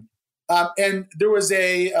bring. And there was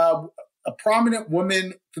a prominent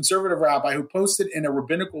woman conservative rabbi who posted in a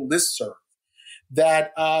rabbinical listserv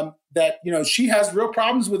that she has real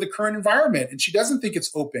problems with the current environment, and she doesn't think it's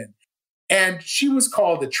open. And she was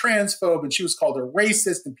called a transphobe, and she was called a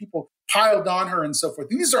racist, and people piled on her and so forth.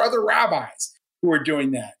 And these are other rabbis who are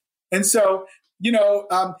doing that. And so,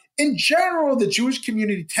 in general, the Jewish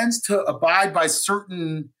community tends to abide by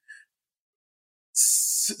certain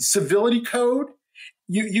civility code.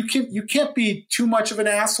 You can't be too much of an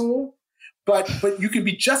asshole, but you can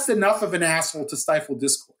be just enough of an asshole to stifle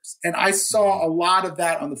discourse. And I saw a lot of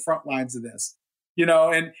that on the front lines of this.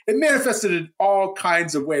 And it manifested in all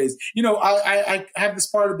kinds of ways. I have this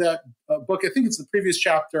part of that book. I think it's the previous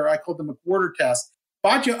chapter. I called the McWhorter test.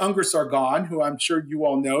 Batya Ungar-Sargon, who I'm sure you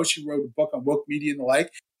all know, she wrote a book on woke media and the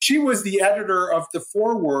like. She was the editor of the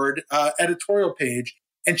Forward editorial page,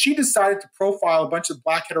 and she decided to profile a bunch of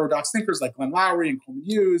Black heterodox thinkers like Glenn Loury and Coleman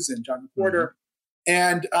Hughes and John McWhorter.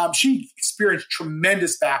 And she experienced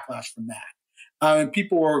tremendous backlash from that. And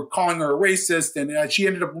people were calling her a racist, and she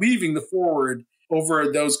ended up leaving the Forward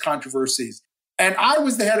over those controversies. And I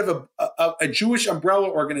was the head of a Jewish umbrella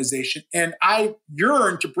organization, and I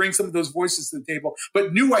yearned to bring some of those voices to the table,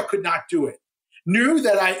 but knew I could not do it. Knew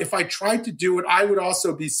that if I tried to do it, I would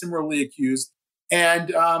also be similarly accused,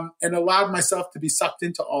 and allowed myself to be sucked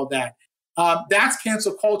into all that. That's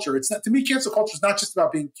cancel culture. It's not, to me, cancel culture is not just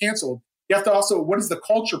about being canceled. You have to also, what is the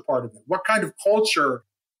culture part of it? What kind of culture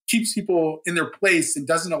keeps people in their place and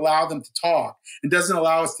doesn't allow them to talk and doesn't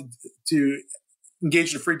allow us to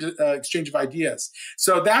engage in a free exchange of ideas?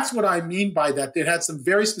 So that's what I mean by that. It had some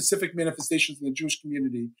very specific manifestations in the Jewish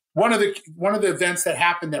community. One of the events that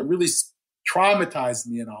happened that really traumatized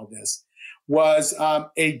me in all this was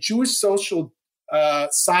a Jewish social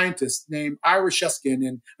scientist named Ira Sheskin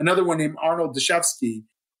and another one named Arnold Dashevsky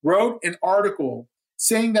wrote an article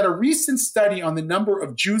saying that a recent study on the number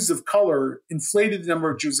of Jews of color inflated the number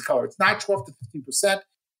of Jews of color. It's not 12 to 15%,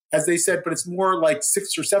 as they said, but it's more like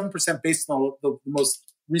 6 or 7% based on the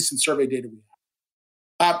most recent survey data we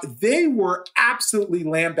have. They were absolutely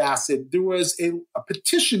lambasted. There was a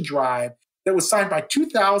petition drive that was signed by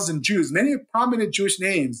 2,000 Jews, many prominent Jewish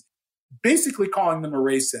names, basically calling them a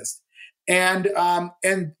racist. And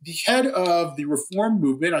the head of the reform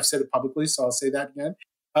movement, I've said it publicly, so I'll say that again,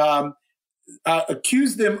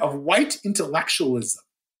 accused them of white intellectualism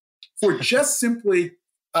for just simply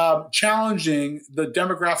challenging the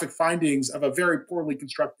demographic findings of a very poorly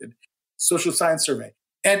constructed social science survey.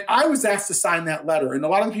 And I was asked to sign that letter, and a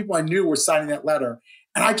lot of the people I knew were signing that letter,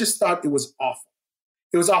 and I just thought it was awful.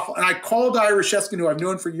 It was awful. And I called Ira Sheskin, who I've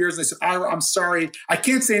known for years, and I said, Ira, I'm sorry. I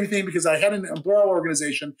can't say anything because I had an umbrella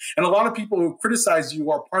organization, and a lot of people who criticize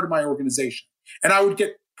you are part of my organization. And I would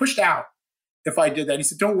get pushed out if I did that. He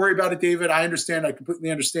said, don't worry about it, David. I understand. I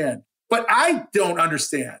completely understand. But I don't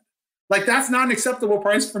understand Like, that's not an acceptable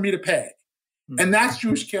price for me to pay. And that's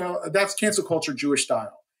that's cancel culture Jewish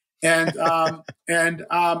style. And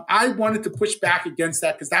I wanted to push back against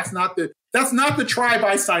that because that's not the tribe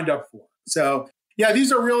I signed up for. So yeah,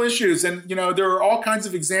 these are real issues. And, there are all kinds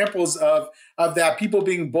of examples of that, people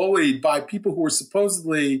being bullied by people who are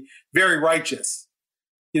supposedly very righteous.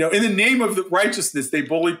 In the name of the righteousness, they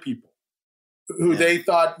bullied people who they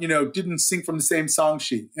thought, didn't sing from the same song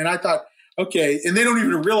sheet. And I thought, okay, and they don't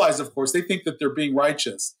even realize, of course, they think that they're being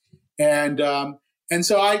righteous. And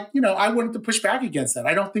so I wanted to push back against that.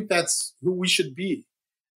 I don't think that's who we should be.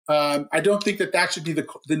 I don't think that should be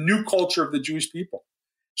the new culture of the Jewish people.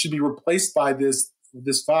 Should be replaced by this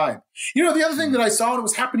vibe. The other thing that I saw, and it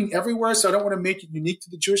was happening everywhere, so I don't want to make it unique to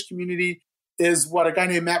the Jewish community, is what a guy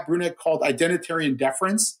named Matt Bruneck called identitarian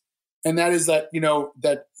deference. And that is that,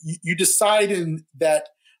 that you decide that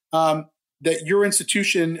your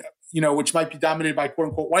institution, which might be dominated by quote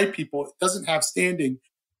unquote white people, doesn't have standing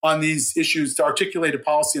on these issues to articulate a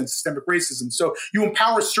policy on systemic racism. So you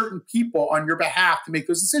empower certain people on your behalf to make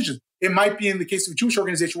those decisions. It might be in the case of a Jewish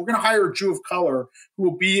organization, we're going to hire a Jew of color who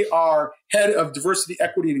will be our head of diversity,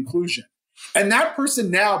 equity, and inclusion. And that person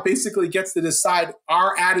now basically gets to decide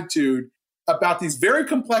our attitude about these very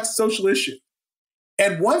complex social issues.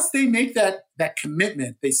 And once they make that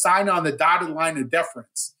commitment, they sign on the dotted line of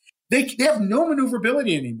deference, they have no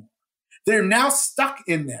maneuverability anymore. They're now stuck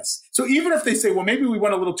in this. So even if they say, well, maybe we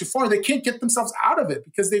went a little too far, they can't get themselves out of it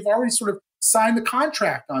because they've already sort of signed the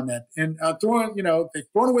contract on that and they've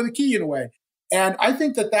thrown away the key in a way. And I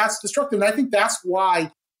think that that's destructive. And I think that's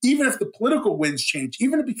why even if the political winds change,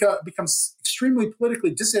 even if it becomes extremely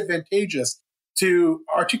politically disadvantageous to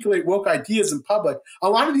articulate woke ideas in public,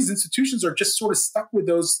 a lot of these institutions are just sort of stuck with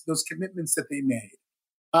those commitments that they made.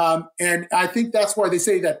 And I think that's why they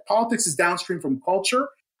say that politics is downstream from culture.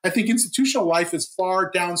 I think institutional life is far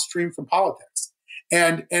downstream from politics.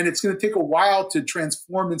 And it's going to take a while to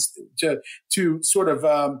transform to sort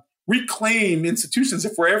of reclaim institutions,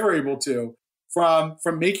 if we're ever able to, from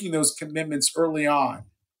making those commitments early on.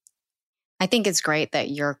 I think it's great that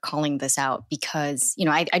you're calling this out because,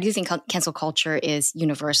 I do think cancel culture is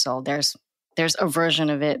universal. There's a version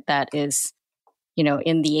of it that is,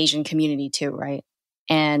 in the Asian community too, right?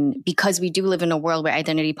 And because we do live in a world where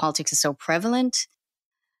identity politics is so prevalent,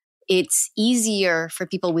 it's easier for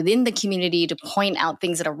people within the community to point out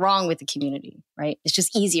things that are wrong with the community, right? It's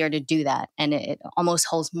just easier to do that. And it almost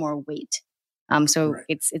holds more weight. So right.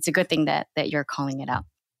 It's a good thing that you're calling it out.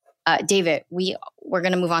 David, we're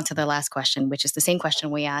going to move on to the last question, which is the same question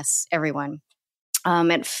we ask everyone.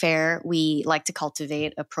 At FAIR, we like to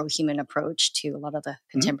cultivate a pro-human approach to a lot of the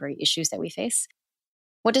contemporary issues that we face.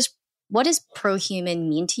 What does pro-human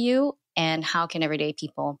mean to you, and how can everyday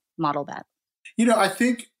people model that? I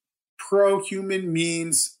think pro-human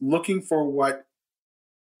means looking for what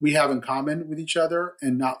we have in common with each other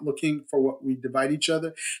and not looking for what we divide each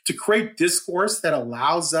other, to create discourse that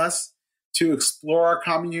allows us to explore our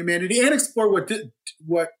common humanity and explore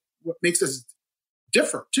what makes us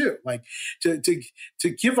different too, like to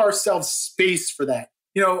give ourselves space for that.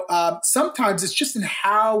 Sometimes it's just in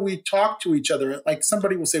how we talk to each other. Like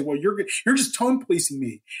somebody will say, well, you're just tone policing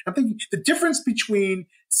me. I'm thinking the difference between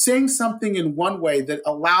saying something in one way that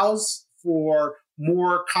allows for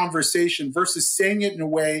more conversation versus saying it in a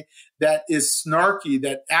way that is snarky,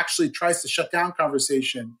 that actually tries to shut down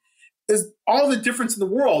conversation, is all the difference in the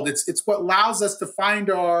world. It's what allows us to find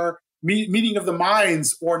our meeting of the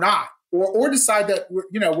minds or not, or decide that we're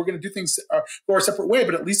going to do things go our separate way,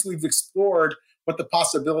 but at least we've explored what the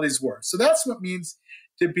possibilities were. So that's what it means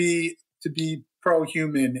to be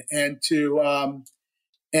pro-human, and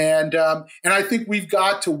and I think we've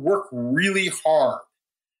got to work really hard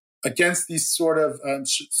against these sort of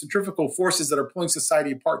centrifugal forces that are pulling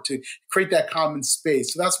society apart to create that common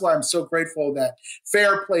space. So that's why I'm so grateful that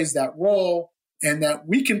FAIR plays that role, and that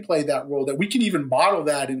we can play that role, that we can even model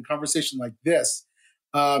that in a conversation like this.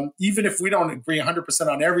 Even if we don't agree 100%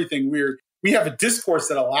 on everything, we have a discourse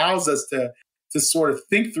that allows us to sort of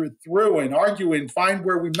think through and argue and find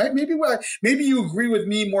where we might, maybe you agree with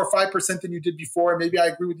me more 5% than you did before, and maybe I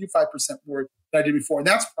agree with you 5% more than I did before. And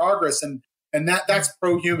that's progress, and that's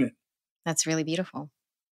pro-human. That's really beautiful.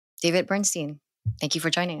 David Bernstein, thank you for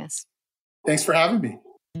joining us. Thanks for having me.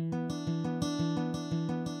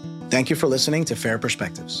 Thank you for listening to Fair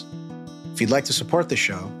Perspectives. If you'd like to support the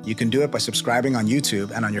show, you can do it by subscribing on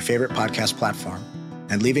YouTube and on your favorite podcast platform,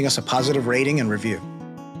 and leaving us a positive rating and review.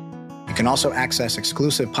 You can also access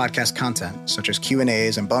exclusive podcast content, such as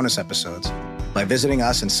Q&As and bonus episodes, by visiting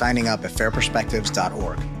us and signing up at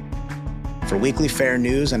fairperspectives.org. For weekly FAIR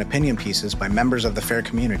news and opinion pieces by members of the FAIR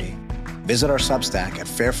community, Visit our Substack at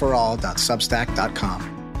fairforall.substack.com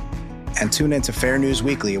and tune in to Fair News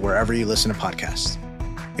Weekly wherever you listen to podcasts.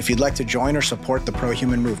 If you'd like to join or support the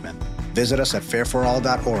pro-human movement, visit us at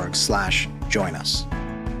fairforall.org/join us.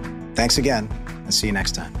 Thanks again, and see you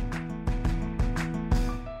next time.